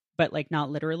 But like not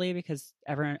literally, because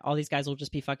all these guys will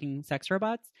just be fucking sex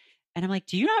robots. And I'm like,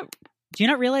 do you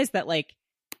not realize that like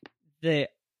the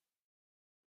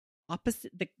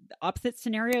opposite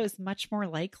scenario is much more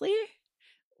likely?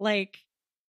 Like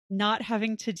not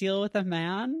having to deal with a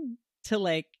man to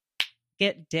like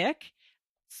get dick.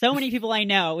 So many people I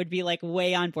know would be like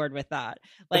way on board with that.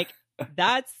 Like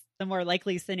that's the more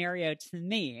likely scenario to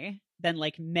me than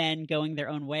like men going their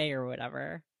own way or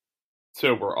whatever.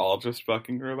 So we're all just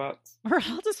fucking robots? We're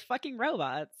all just fucking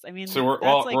robots. I mean, so we're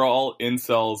all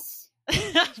incels.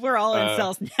 We're all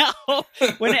incels now.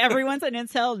 When everyone's an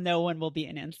incel, no one will be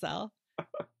an incel.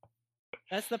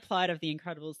 That's the plot of The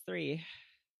Incredibles 3.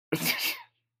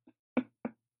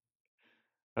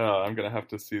 I'm gonna have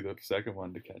to see the second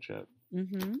one to catch up.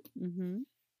 Mm-hmm.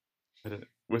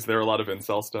 Was there a lot of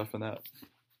incel stuff in that?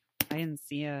 I didn't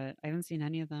see it. I haven't seen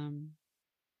any of them.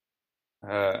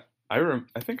 I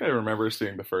think I remember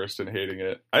seeing the first and hating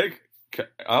it.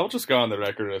 I'll just go on the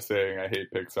record as saying I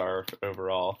hate Pixar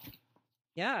overall.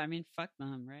 Yeah, I mean, fuck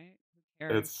them, right? Who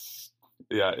cares?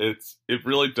 It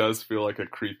really does feel like a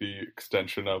creepy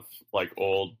extension of like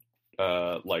old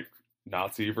like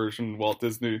Nazi version Walt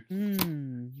Disney.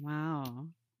 Wow.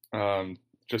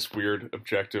 Just weird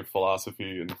objective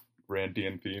philosophy and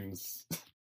Randian themes.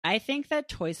 I think that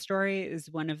Toy Story is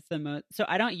one of the most... So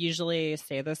I don't usually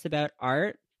say this about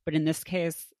art, but in this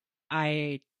case,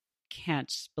 I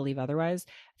can't believe otherwise.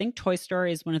 I think Toy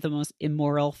Story is one of the most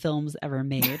immoral films ever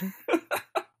made.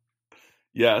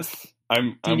 Yes.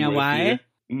 Do you know why?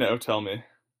 You. No, tell me.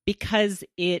 Because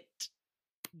it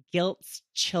guilts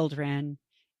children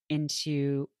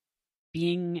into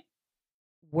being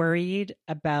worried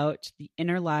about the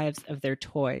inner lives of their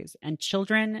toys. And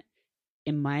children,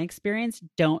 in my experience,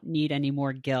 don't need any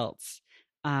more guilt.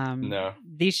 No,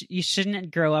 you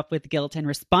shouldn't grow up with guilt and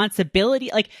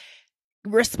responsibility, like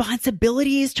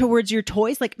responsibilities towards your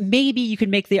toys. Like maybe you could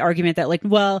make the argument that like,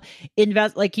 well,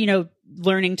 invest, like, you know,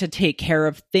 learning to take care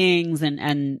of things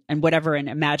and whatever, and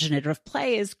imaginative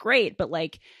play is great. But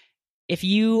like, if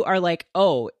you are like,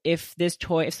 oh, if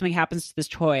something happens to this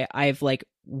toy, I've like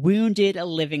wounded a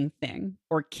living thing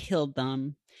or killed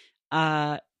them,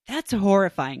 that's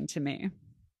horrifying to me.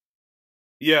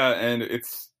 Yeah, and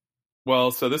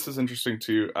so this is interesting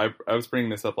too. I was bringing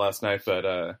this up last night,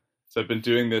 but so I've been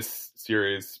doing this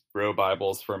series, Bro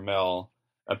Bibles for Mel,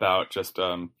 about just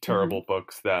terrible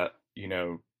books that, you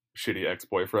know, shitty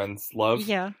ex-boyfriends love.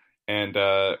 Yeah. And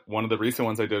one of the recent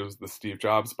ones I did was the Steve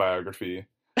Jobs biography.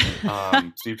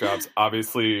 Steve Jobs,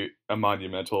 obviously a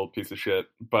monumental piece of shit,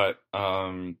 but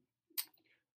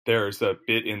there's a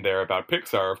bit in there about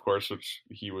Pixar, of course, which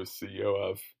he was CEO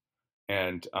of,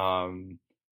 and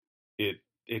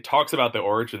it talks about the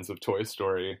origins of Toy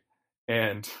Story,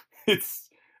 and it's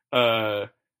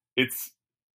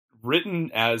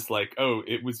written as like, oh,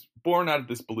 it was born out of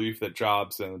this belief that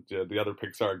Jobs and the other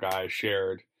Pixar guy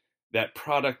shared, that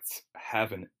products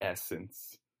have an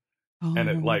essence. Oh. And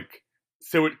it like,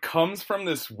 so it comes from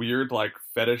this weird like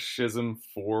fetishism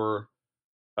for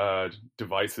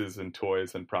devices and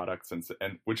toys and products and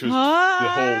which was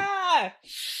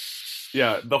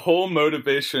the whole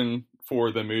motivation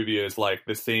for the movie is like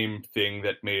the same thing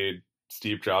that made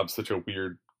Steve Jobs such a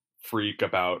weird freak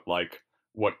about like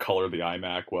what color the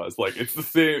iMac was. Like it's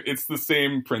the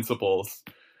same principles.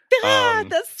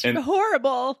 That's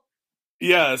horrible.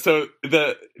 Yeah, so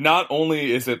not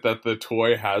only is it that the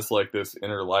toy has like this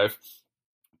inner life,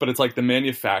 but it's like the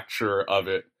manufacturer of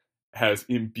it has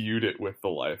imbued it with the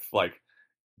life. Like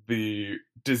the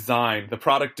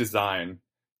product design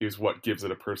is what gives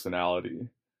it a personality.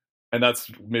 And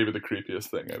that's maybe the creepiest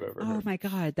thing I've ever heard. Oh my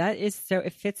God. That is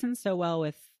it fits in so well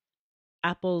with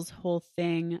Apple's whole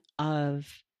thing of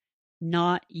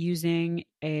not using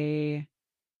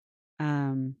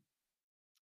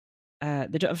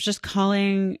of just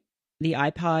calling the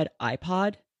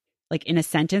iPod, like in a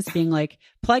sentence being like,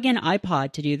 plug in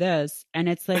iPod to do this. And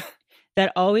it's like,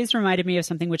 that always reminded me of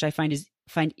something which I find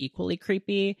equally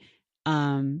creepy,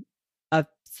 of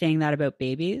saying that about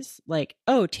babies. Like,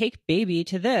 oh, take baby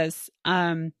to this.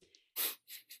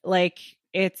 Like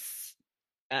it's,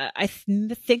 I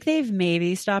think they've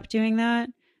maybe stopped doing that.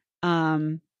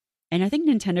 And I think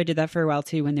Nintendo did that for a while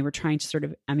too, when they were trying to sort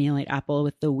of emulate Apple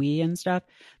with the Wii and stuff.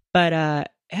 But,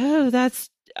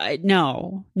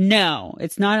 no,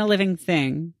 it's not a living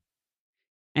thing.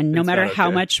 And no matter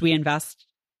how much we invest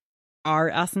our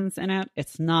essence in it,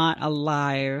 it's not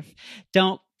alive.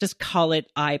 Don't just call it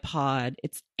iPod.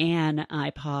 It's an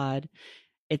iPod.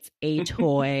 It's a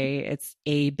toy. It's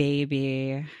a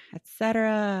baby,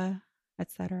 etc.,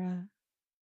 etc.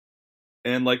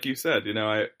 And like you said,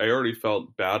 I already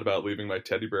felt bad about leaving my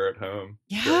teddy bear at home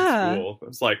during school.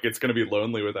 It's like, it's going to be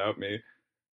lonely without me.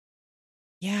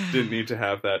 Yeah. Didn't need to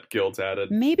have that guilt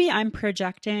added. Maybe I'm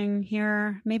projecting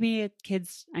here. Maybe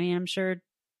kids, I'm sure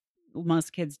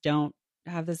most kids don't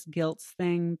have this guilt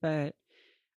thing, but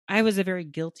I was a very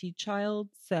guilty child.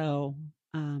 So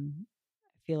I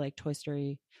feel like Toy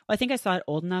Story, I think I saw it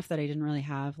old enough that I didn't really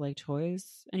have like toys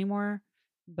anymore.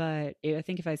 But I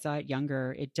think if I saw it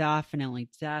younger, it definitely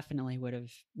would have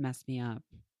messed me up.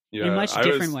 Yeah, in much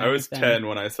different ways. I was 10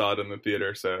 when I saw it in the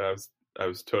theater, so I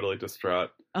was totally distraught.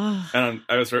 And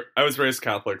I was raised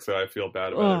Catholic, so I feel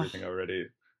bad about everything already.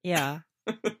 Yeah.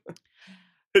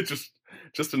 It's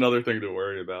just another thing to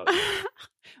worry about.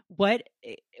 What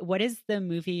is the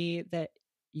movie that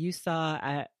you saw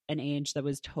at an age that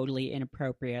was totally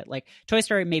inappropriate? Like Toy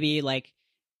Story maybe like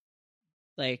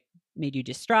made you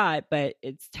distraught, but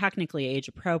it's technically age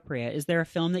appropriate. Is there a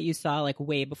film that you saw like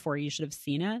way before you should have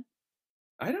seen it?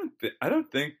 I don't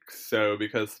think so,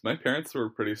 because my parents were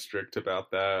pretty strict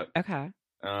about that. Okay.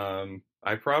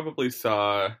 I probably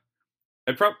saw,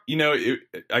 I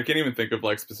can't even think of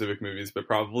like specific movies, but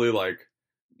probably like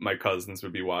my cousins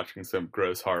would be watching some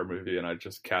gross horror movie and I'd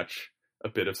just catch a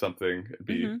bit of something and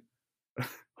be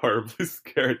horribly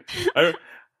scared.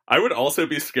 I would also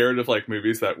be scared of like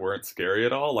movies that weren't scary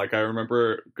at all. Like I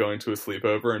remember going to a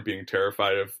sleepover and being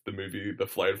terrified of the movie The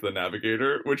Flight of the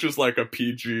Navigator, which is like a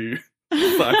PG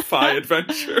sci-fi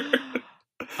adventure.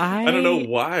 I don't know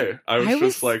why. I was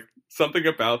just like, something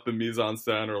about the mise en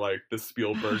scène or like the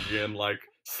Spielbergian like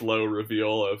slow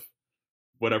reveal of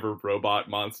whatever robot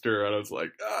monster, and I was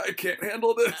like, I can't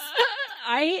handle this.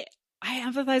 I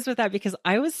empathize with that because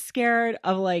I was scared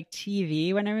of like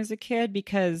TV when I was a kid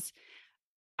because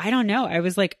I don't know, I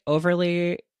was like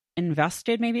overly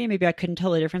invested. Maybe I couldn't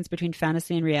tell the difference between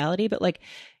fantasy and reality, but like,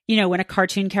 when a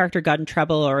cartoon character got in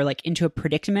trouble or like into a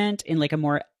predicament in like a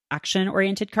more action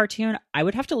oriented cartoon, I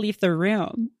would have to leave the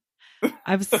room.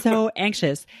 I was so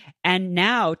anxious. And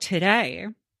now today,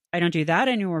 I don't do that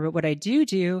anymore. But what I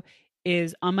do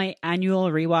is on my annual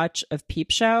rewatch of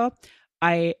Peep Show,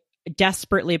 I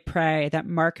desperately pray that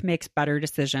Mark makes better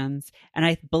decisions. And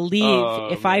I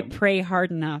believe if I pray hard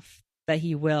enough that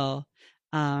he will,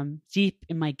 deep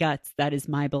in my guts, that is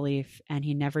my belief. And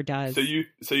he never does. So you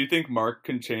think Mark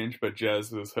can change, but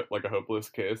Jez is like a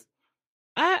hopeless case?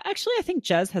 Actually, I think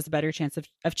Jez has a better chance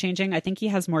of changing. I think he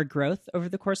has more growth over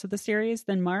the course of the series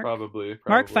than Mark. Probably.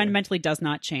 Mark fundamentally does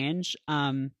not change.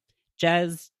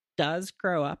 Jez does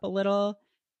grow up a little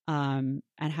and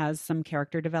has some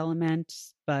character development,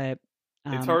 but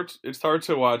it's hard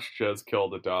to watch Jez kill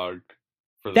the dog.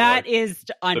 That is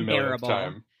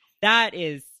unbearable. That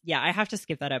is, I have to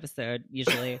skip that episode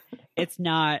usually. It's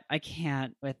not, I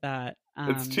can't with that.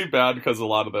 It's too bad because a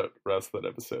lot of the rest of that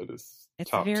episode is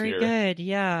top tier. It's very good,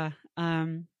 yeah. I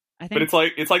think, but it's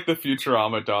like the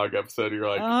Futurama dog episode. You're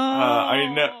like,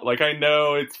 I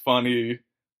know it's funny,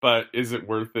 But is it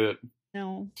worth it?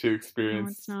 No. To experience?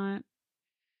 No, it's not.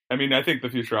 I mean, I think the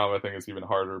Futurama thing is even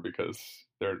harder because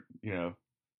they're,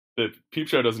 the Peep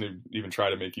Show doesn't even try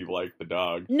to make you like the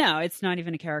dog. No, it's not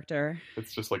even a character.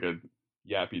 It's just like a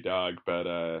yappy dog.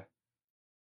 But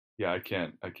yeah, I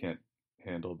can't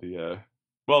handle the.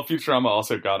 Well, Futurama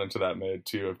also got into that mode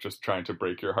too of just trying to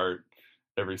break your heart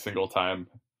every single time.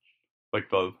 Like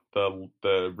the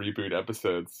reboot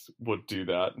episodes would do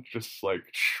that, just like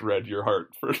shred your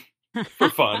heart for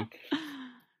fun.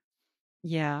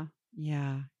 Yeah,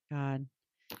 God.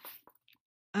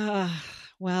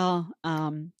 Well,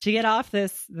 to get off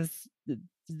the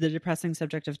depressing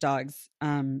subject of dogs,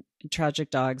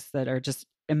 tragic dogs that are just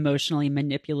emotionally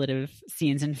manipulative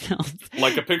scenes in films,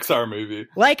 like a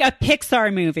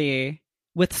Pixar movie,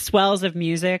 with swells of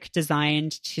music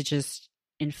designed to just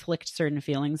inflict certain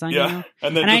feelings on you.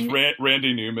 And then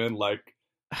Randy Newman like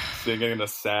singing a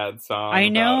sad song. I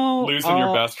know, about losing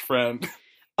your best friend.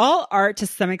 All art to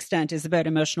some extent is about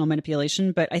emotional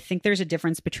manipulation, but I think there's a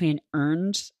difference between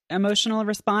earned emotional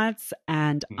response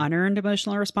and unearned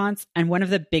emotional response. And one of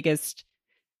the biggest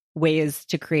ways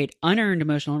to create unearned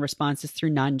emotional response is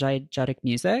through non-diegetic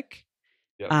music,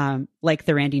 like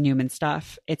the Randy Newman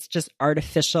stuff. It's just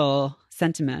artificial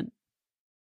sentiment.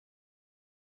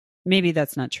 Maybe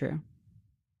that's not true.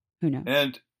 Who knows?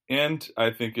 And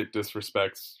I think it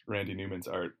disrespects Randy Newman's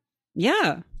art.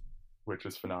 Yeah. Which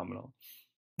is phenomenal.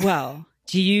 Well,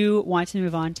 do you want to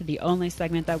move on to the only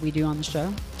segment that we do on the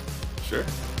show? Sure.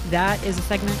 That is a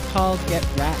segment called Get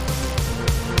Wrecked.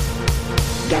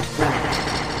 Get Wrecked.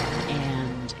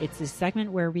 And it's a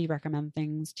segment where we recommend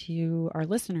things to our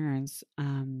listeners.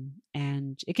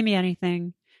 And it can be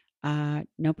anything.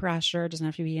 No pressure. It doesn't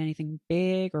have to be anything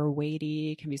big or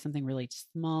weighty. It can be something really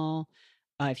small.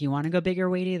 If you want to go big or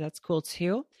weighty, that's cool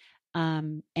too.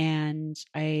 And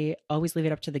I always leave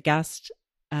it up to the guest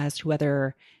as to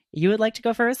whether you would like to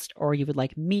go first or you would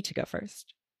like me to go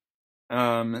first.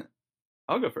 I'll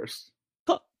go first.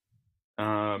 Cool.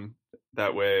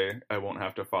 That way I won't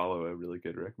have to follow a really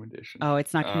good recommendation. Oh,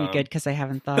 it's not going to be good because I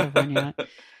haven't thought of one yet.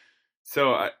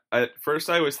 So at first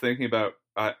I was thinking about,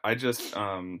 I just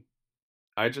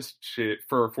shaved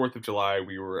for 4th of July.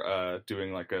 We were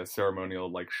doing like a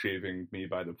ceremonial, like shaving me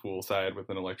by the poolside with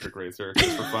an electric razor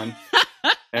just for fun.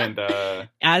 And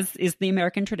as is the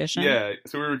American tradition. Yeah,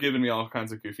 so we were giving me all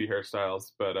kinds of goofy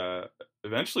hairstyles, but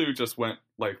eventually we just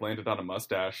landed on a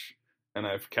mustache, and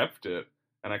I've kept it,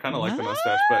 and I kind of like the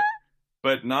mustache,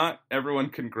 but not everyone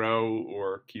can grow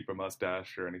or keep a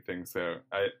mustache or anything, so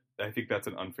I think that's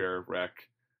an unfair rec.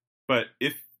 But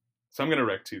so I'm going to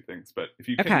rec 2 things, but if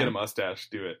you can get a mustache,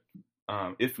 do it.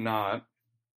 If not,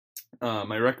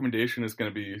 my recommendation is going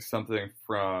to be something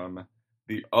from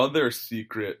the other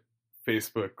secret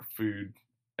Facebook food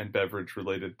and beverage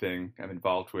related thing I'm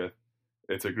involved with.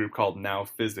 It's a group called Now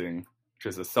Fizzing, which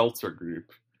is a seltzer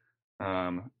group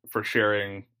for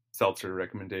sharing seltzer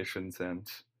recommendations and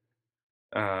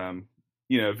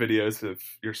videos of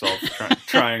yourself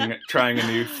trying a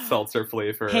new seltzer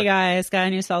flavor. Hey guys, got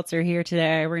a new seltzer here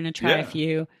today. We're gonna try a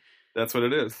few. That's what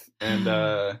it is. And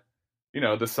the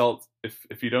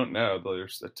if you don't know,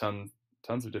 there's tons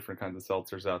of different kinds of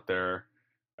seltzers out there.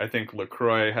 I think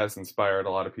LaCroix has inspired a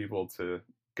lot of people to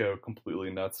go completely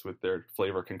nuts with their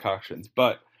flavor concoctions.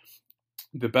 But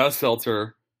the best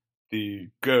seltzer, the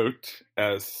GOAT,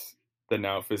 as the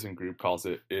Now Fizzing group calls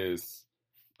it, is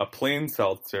a plain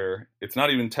seltzer. It's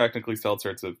not even technically seltzer.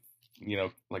 It's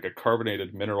like a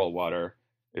carbonated mineral water.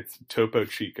 It's Topo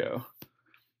Chico.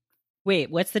 Wait,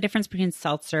 what's the difference between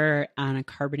seltzer and a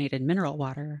carbonated mineral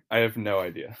water? I have no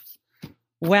idea.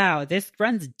 Wow, this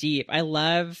runs deep. I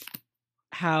love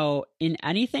how in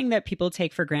anything that people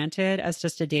take for granted as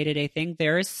just a day-to-day thing,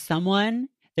 there's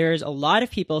a lot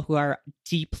of people who are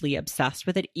deeply obsessed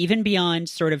with it, even beyond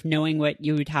sort of knowing what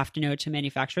you would have to know to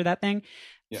manufacture that thing.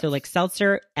 Yes. So like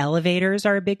seltzer, elevators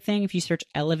are a big thing. If you search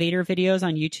elevator videos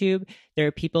on YouTube, there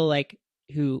are people like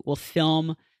who will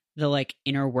film the like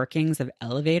inner workings of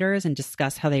elevators and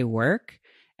discuss how they work.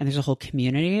 And there's a whole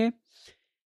community.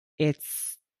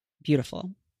 It's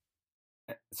beautiful.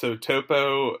 So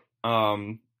Topo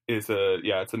it's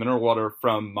a mineral water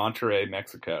from Monterrey,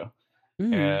 Mexico.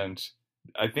 And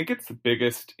I think it's the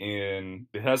biggest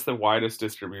it has the widest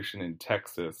distribution in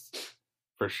Texas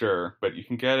for sure, but you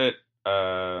can get it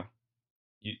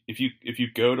if you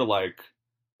go to like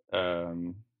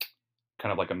kind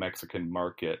of like a Mexican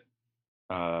market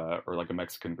or like a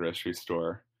Mexican grocery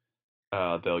store,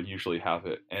 they'll usually have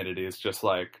it, and it is just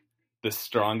like the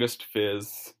strongest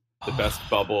fizz, the best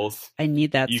bubbles. I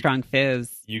need that strong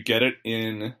fizz. You get it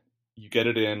in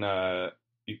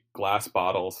glass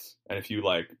bottles, and if you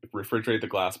like refrigerate the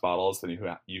glass bottles, then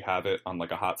you have it on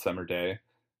like a hot summer day.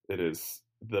 It is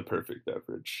the perfect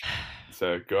beverage.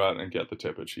 So go out and get the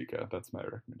Topo Chico. That's my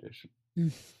recommendation.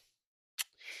 Do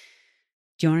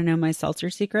you want to know my seltzer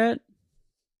secret?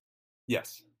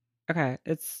 Yes. Okay,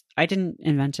 I didn't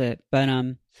invent it, but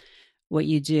what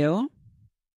you do,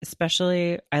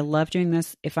 especially I love doing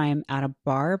this if I am at a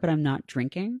bar but I'm not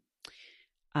drinking,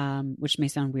 which may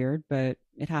sound weird, but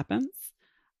it happens.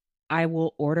 I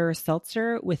will order a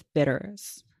seltzer with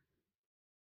bitters.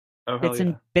 Oh, hell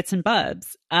yeah. Bits and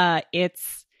bubs.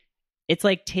 It's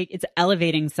like it's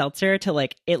elevating seltzer to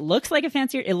like, it looks like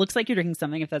it looks like you're drinking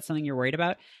something if that's something you're worried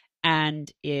about,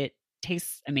 and it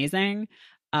tastes amazing.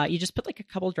 You just put like a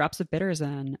couple drops of bitters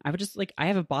in. I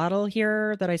have a bottle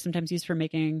here that I sometimes use for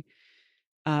making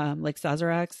like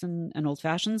Sazeracs and old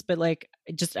fashions, but like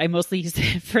I mostly use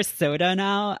it for soda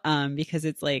now, because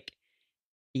it's like,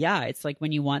 yeah, it's like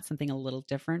when you want something a little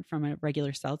different from a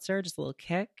regular seltzer, just a little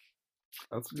kick.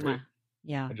 That's great.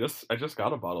 Yeah. I just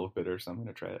got a bottle of bitters, so I'm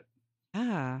gonna try it.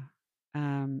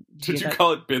 Did you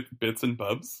call it bits and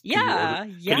bubs? Yeah.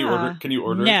 Can you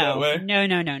order it that way? No.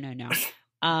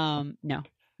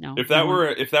 No. If that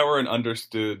were an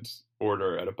understood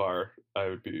order at a bar, I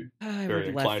would be very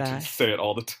inclined to say it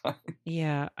all the time.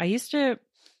 Yeah.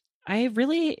 I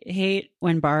really hate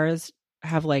when bars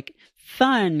have like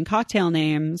fun cocktail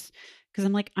names, because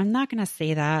I'm like, I'm not going to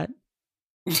say that.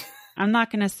 I'm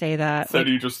not going to say that. So like,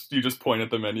 you just point at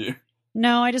the menu?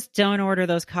 No, I just don't order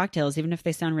those cocktails, even if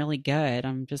they sound really good.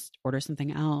 I'm just order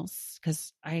something else,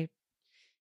 because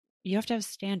you have to have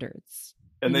standards.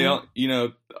 And they all,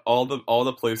 all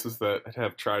the places that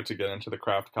have tried to get into the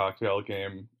craft cocktail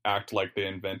game act like they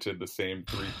invented the same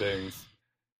three things.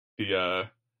 The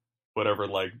whatever,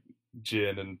 like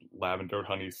gin and lavender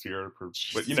honey syrup,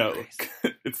 but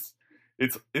it's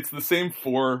the same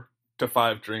 4 to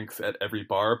 5 drinks at every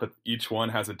bar, but each one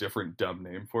has a different dumb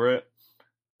name for it.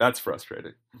 That's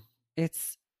frustrating.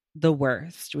 It's the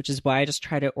worst, which is why I just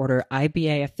try to order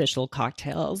IBA official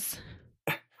cocktails.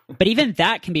 But even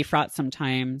that can be fraught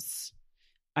sometimes.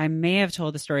 I may have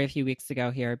told the story a few weeks ago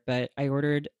here, but I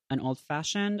ordered an old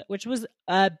fashioned, which was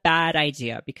a bad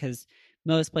idea because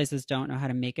most places don't know how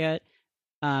to make it.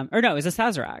 It was a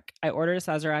Sazerac. I ordered a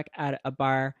Sazerac at a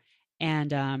bar,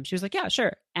 and she was like, yeah,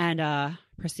 sure. And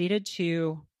proceeded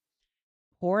to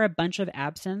pour a bunch of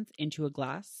absinthe into a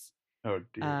glass. Oh,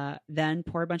 dear. Then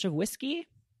pour a bunch of whiskey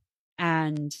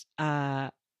and a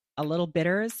little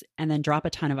bitters, and then drop a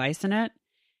ton of ice in it.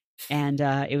 And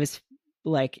it was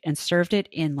like, and served it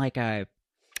in like I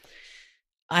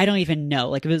don't even know,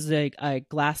 like it was a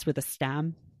glass with a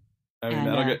stem. I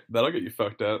mean, that'll get you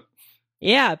fucked up.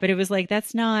 Yeah, but it was like,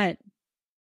 that's not,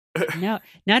 no,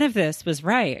 none of this was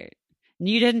right.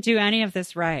 You didn't do any of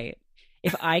this right.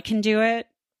 If I can do it,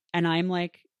 and I'm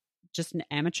like just an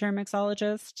amateur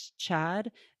mixologist,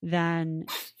 Chad, then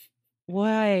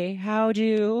why? How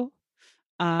do?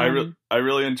 I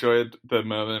really enjoyed the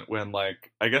moment when,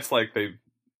 like, I guess like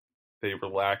they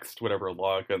relaxed whatever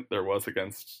law there was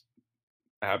against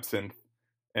absinthe,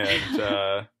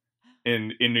 and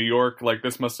in New York, like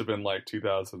this must have been like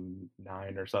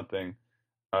 2009 or something.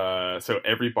 So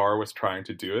every bar was trying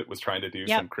to do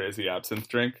some crazy absinthe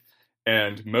drink,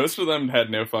 and most of them had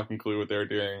no fucking clue what they were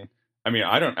doing. I mean,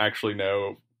 I don't actually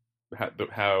know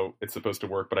how it's supposed to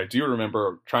work, but I do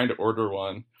remember trying to order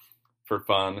one for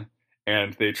fun,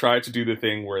 and they tried to do the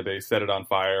thing where they set it on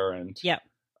fire, and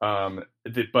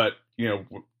but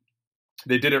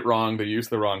they did it wrong. They used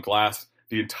the wrong glass.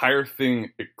 The entire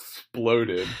thing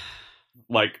exploded,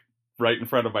 like right in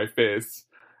front of my face.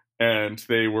 And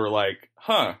they were like,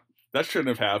 huh, that shouldn't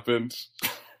have happened.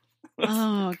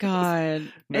 Oh,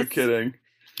 God. No kidding.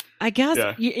 I guess,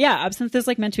 absinthe is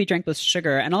like meant to be drank with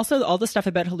sugar. And also all the stuff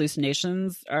about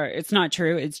hallucinations it's not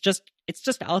true. It's just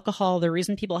alcohol. The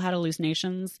reason people had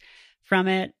hallucinations from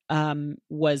it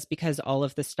was because all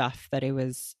of the stuff that it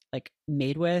was like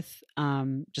made with,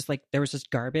 just like there was just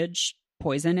garbage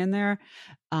poison in there.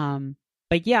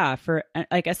 But yeah, for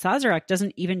like a Sazerac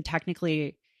doesn't even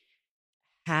technically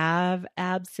have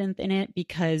absinthe in it,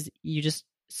 because you just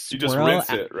rinse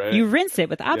it, right? You rinse it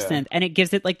with absinthe, and it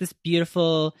gives it like this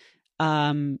beautiful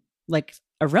like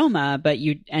aroma,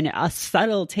 and a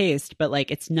subtle taste, but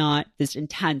like it's not this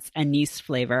intense anise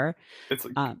flavor. It's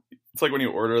like when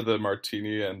you order the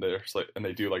martini and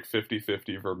they do like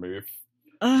 50-50 vermouth.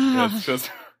 It's just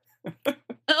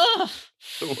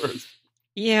the worst.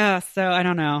 Yeah, so I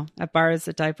don't know. At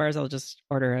dive bars, I'll just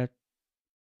order a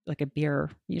beer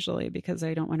usually, because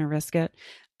I don't want to risk it.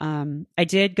 I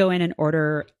did go in and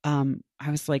order. I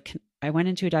was like I went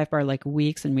into a dive bar like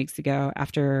weeks and weeks ago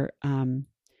after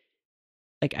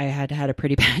like I had had a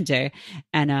pretty bad day,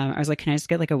 and I was like, can I just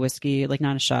get like a whiskey, like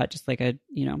not a shot, just like a,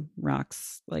 you know,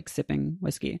 rocks, like sipping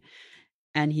whiskey.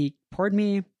 And he poured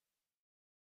me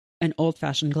an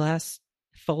old-fashioned glass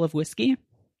full of whiskey,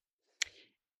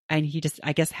 and he just,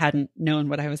 I guess, hadn't known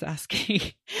what I was asking.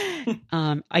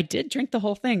 I did drink the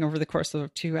whole thing over the course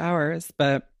of 2 hours,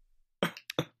 but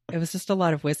it was just a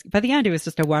lot of whiskey. By the end, it was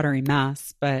just a watery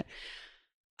mess. But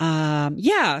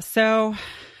yeah, so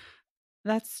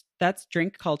that's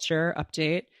drink culture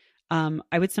update.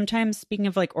 I would sometimes, speaking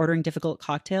of like ordering difficult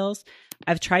cocktails,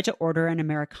 I've tried to order an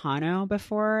Americano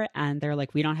before, and they're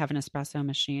like, we don't have an espresso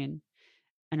machine.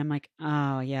 And I'm like,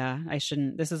 oh yeah, I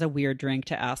shouldn't. This is a weird drink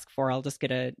to ask for. I'll just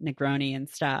get a Negroni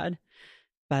instead.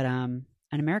 But an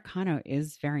Americano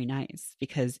is very nice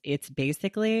because it's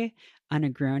basically a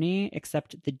Negroni,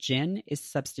 except the gin is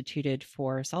substituted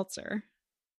for seltzer.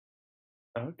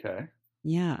 Okay.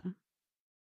 Yeah.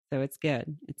 So it's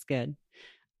good. It's good.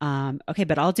 Okay,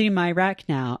 but I'll do my rec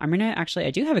now. I'm gonna actually,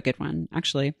 I do have a good one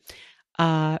actually. Two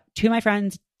of my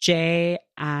friends, Jay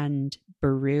and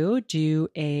Baru, do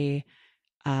a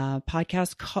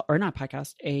podcast, or not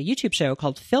podcast, a YouTube show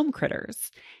called Film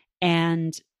Critters,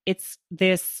 and it's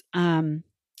this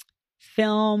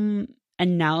film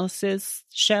analysis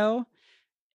show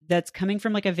that's coming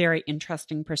from like a very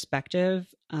interesting perspective.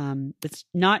 That's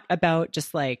not about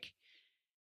just like,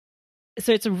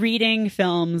 so it's reading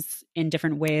films in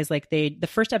different ways. Like the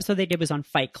first episode they did was on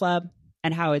Fight Club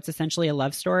and how it's essentially a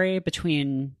love story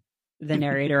between the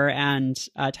narrator and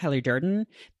Tyler Durden,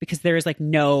 because there is like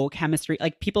no chemistry.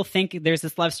 Like people think there's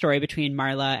this love story between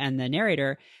Marla and the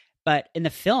narrator, but in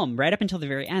the film, right up until the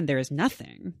very end, there is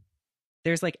nothing.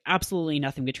 There's like absolutely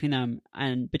nothing between them,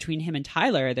 and between him and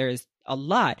Tyler, there's a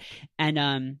lot.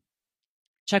 And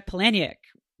Chuck Palahniuk,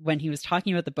 when he was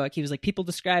talking about the book, he was like, people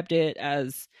described it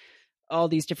as all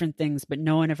these different things, but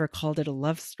no one ever called it a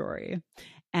love story.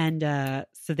 And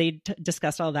so they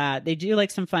discussed all that. They do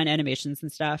like some fun animations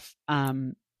and stuff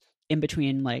in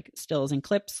between like stills and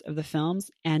clips of the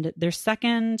films. And their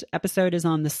second episode is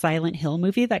on the Silent Hill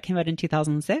movie that came out in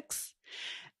 2006.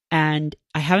 And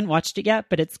I haven't watched it yet,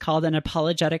 but it's called An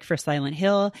Apologetic for Silent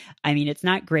Hill. I mean, it's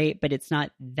not great, but it's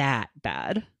not that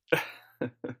bad.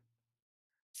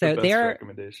 So they're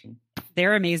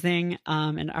amazing.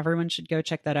 And everyone should go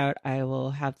check that out. I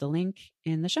will have the link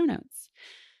in the show notes.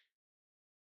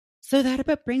 So that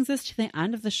about brings us to the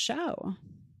end of the show.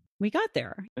 We got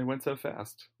there. It went so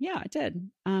fast. Yeah, it did.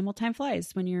 Well, time flies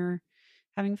when you're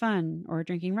having fun or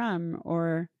drinking rum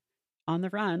or on the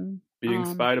run. Being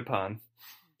spied upon.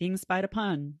 Being spied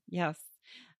upon. Yes.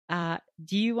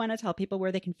 Do you want to tell people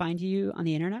where they can find you on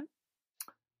the internet?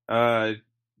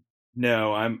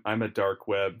 No, I'm a dark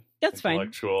web. That's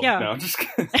intellectual. Fine. Yeah. No, I'm just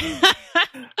kidding.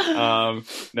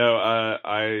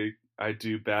 I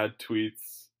do bad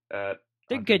tweets at.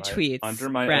 They're good tweets under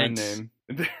my Brent. own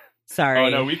name. Sorry. Oh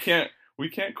no, we can't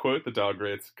quote the dog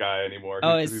rates guy anymore.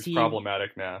 He's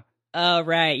problematic now. Oh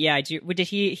right, yeah. Did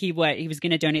he what? He was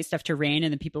going to donate stuff to Rain,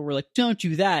 and then people were like, "Don't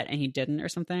do that," and he didn't, or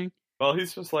something. Well,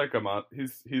 he's just like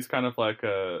he's kind of like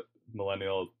a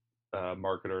millennial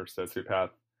marketer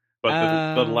sociopath.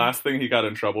 But the last thing he got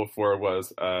in trouble for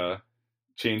was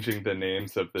changing the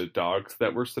names of the dogs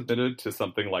that were submitted to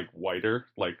something like whiter.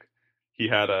 Like he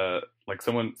had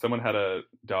someone had a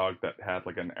dog that had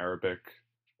like an Arabic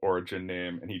origin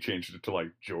name, and he changed it to like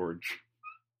George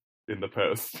in the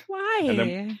post.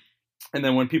 Why? And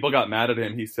then when people got mad at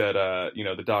him, he said,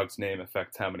 the dog's name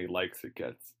affects how many likes it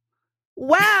gets.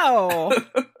 Wow.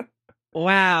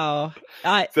 Wow.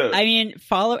 I mean,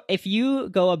 if you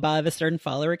go above a certain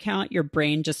follower count, your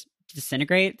brain just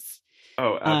disintegrates.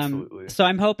 Oh, absolutely. So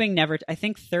I'm hoping I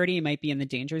think 30 might be in the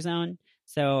danger zone.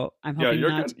 So I'm hoping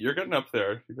you're getting up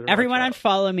there. Everyone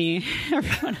unfollow me.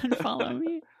 Everyone unfollow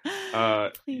me.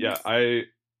 Yeah,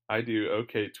 I do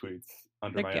okay tweets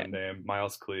under my own name,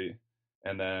 Miles Klee.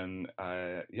 And then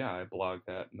I blogged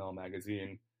at Null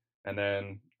Magazine. And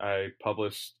then I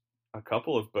published a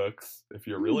couple of books if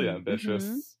you're really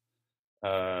ambitious.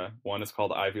 Mm-hmm. One is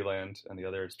called Ivyland and the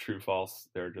other is True False.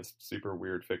 They're just super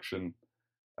weird fiction.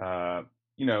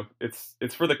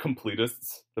 It's for the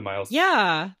completists, the Miles.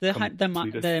 Yeah,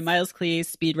 the Miles Klee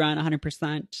speed run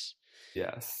 100%.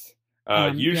 Yes.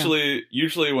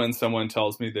 Usually when someone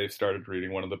tells me they've started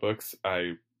reading one of the books,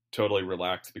 I totally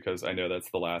relax because I know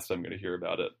that's the last I'm going to hear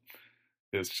about it.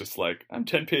 It's just like, I'm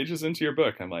 10 pages into your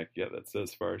book. I'm like, yeah, that's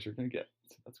as far as you're going to get.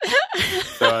 So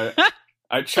that's cool. So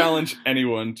I challenge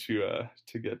anyone to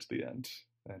get to the end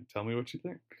and tell me what you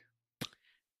think.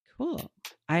 Cool.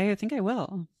 I think I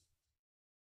will.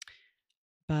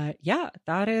 But yeah,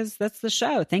 that's the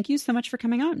show. Thank you so much for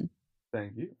coming on.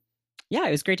 Thank you. Yeah,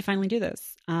 it was great to finally do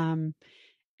this. And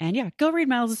yeah, go read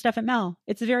Miles' stuff at Mel.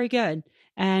 It's very good.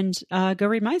 And go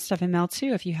read my stuff at Mel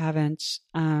too if you haven't.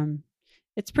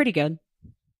 It's pretty good.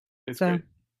 It's great.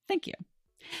 Thank you.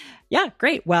 Yeah,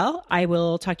 great. Well, I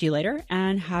will talk to you later,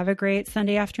 and have a great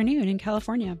Sunday afternoon in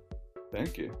California.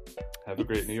 Thank you. Have a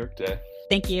great New York day.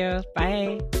 Thank you.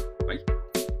 Bye. Bye.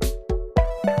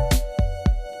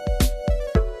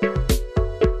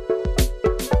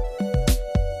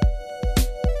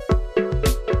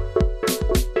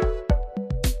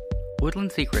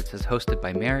 Woodland Secrets is hosted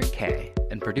by Merritt K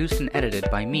and produced and edited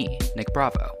by me, Nick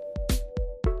Bravo.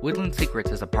 Woodland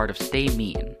Secrets is a part of Stay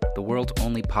Mean, the world's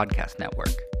only podcast network.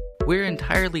 We're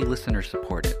entirely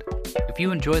listener-supported. If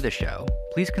you enjoy the show,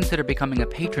 please consider becoming a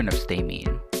patron of Stay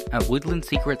Mean at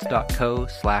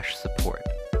woodlandsecrets.co/support.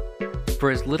 For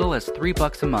as little as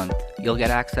 $3 a month, you'll get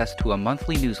access to a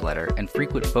monthly newsletter and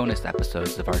frequent bonus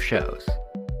episodes of our shows.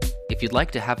 If you'd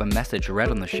like to have a message read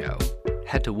on the show,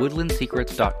 head to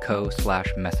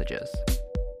woodlandsecrets.co/messages.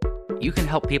 You can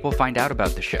help people find out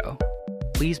about the show.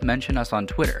 Please mention us on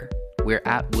Twitter. We're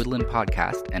at Woodland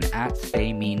Podcast and at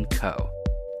Stay Mean Co.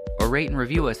 Or rate and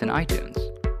review us in iTunes.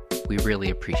 We really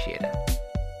appreciate it.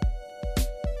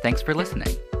 Thanks for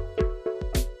listening.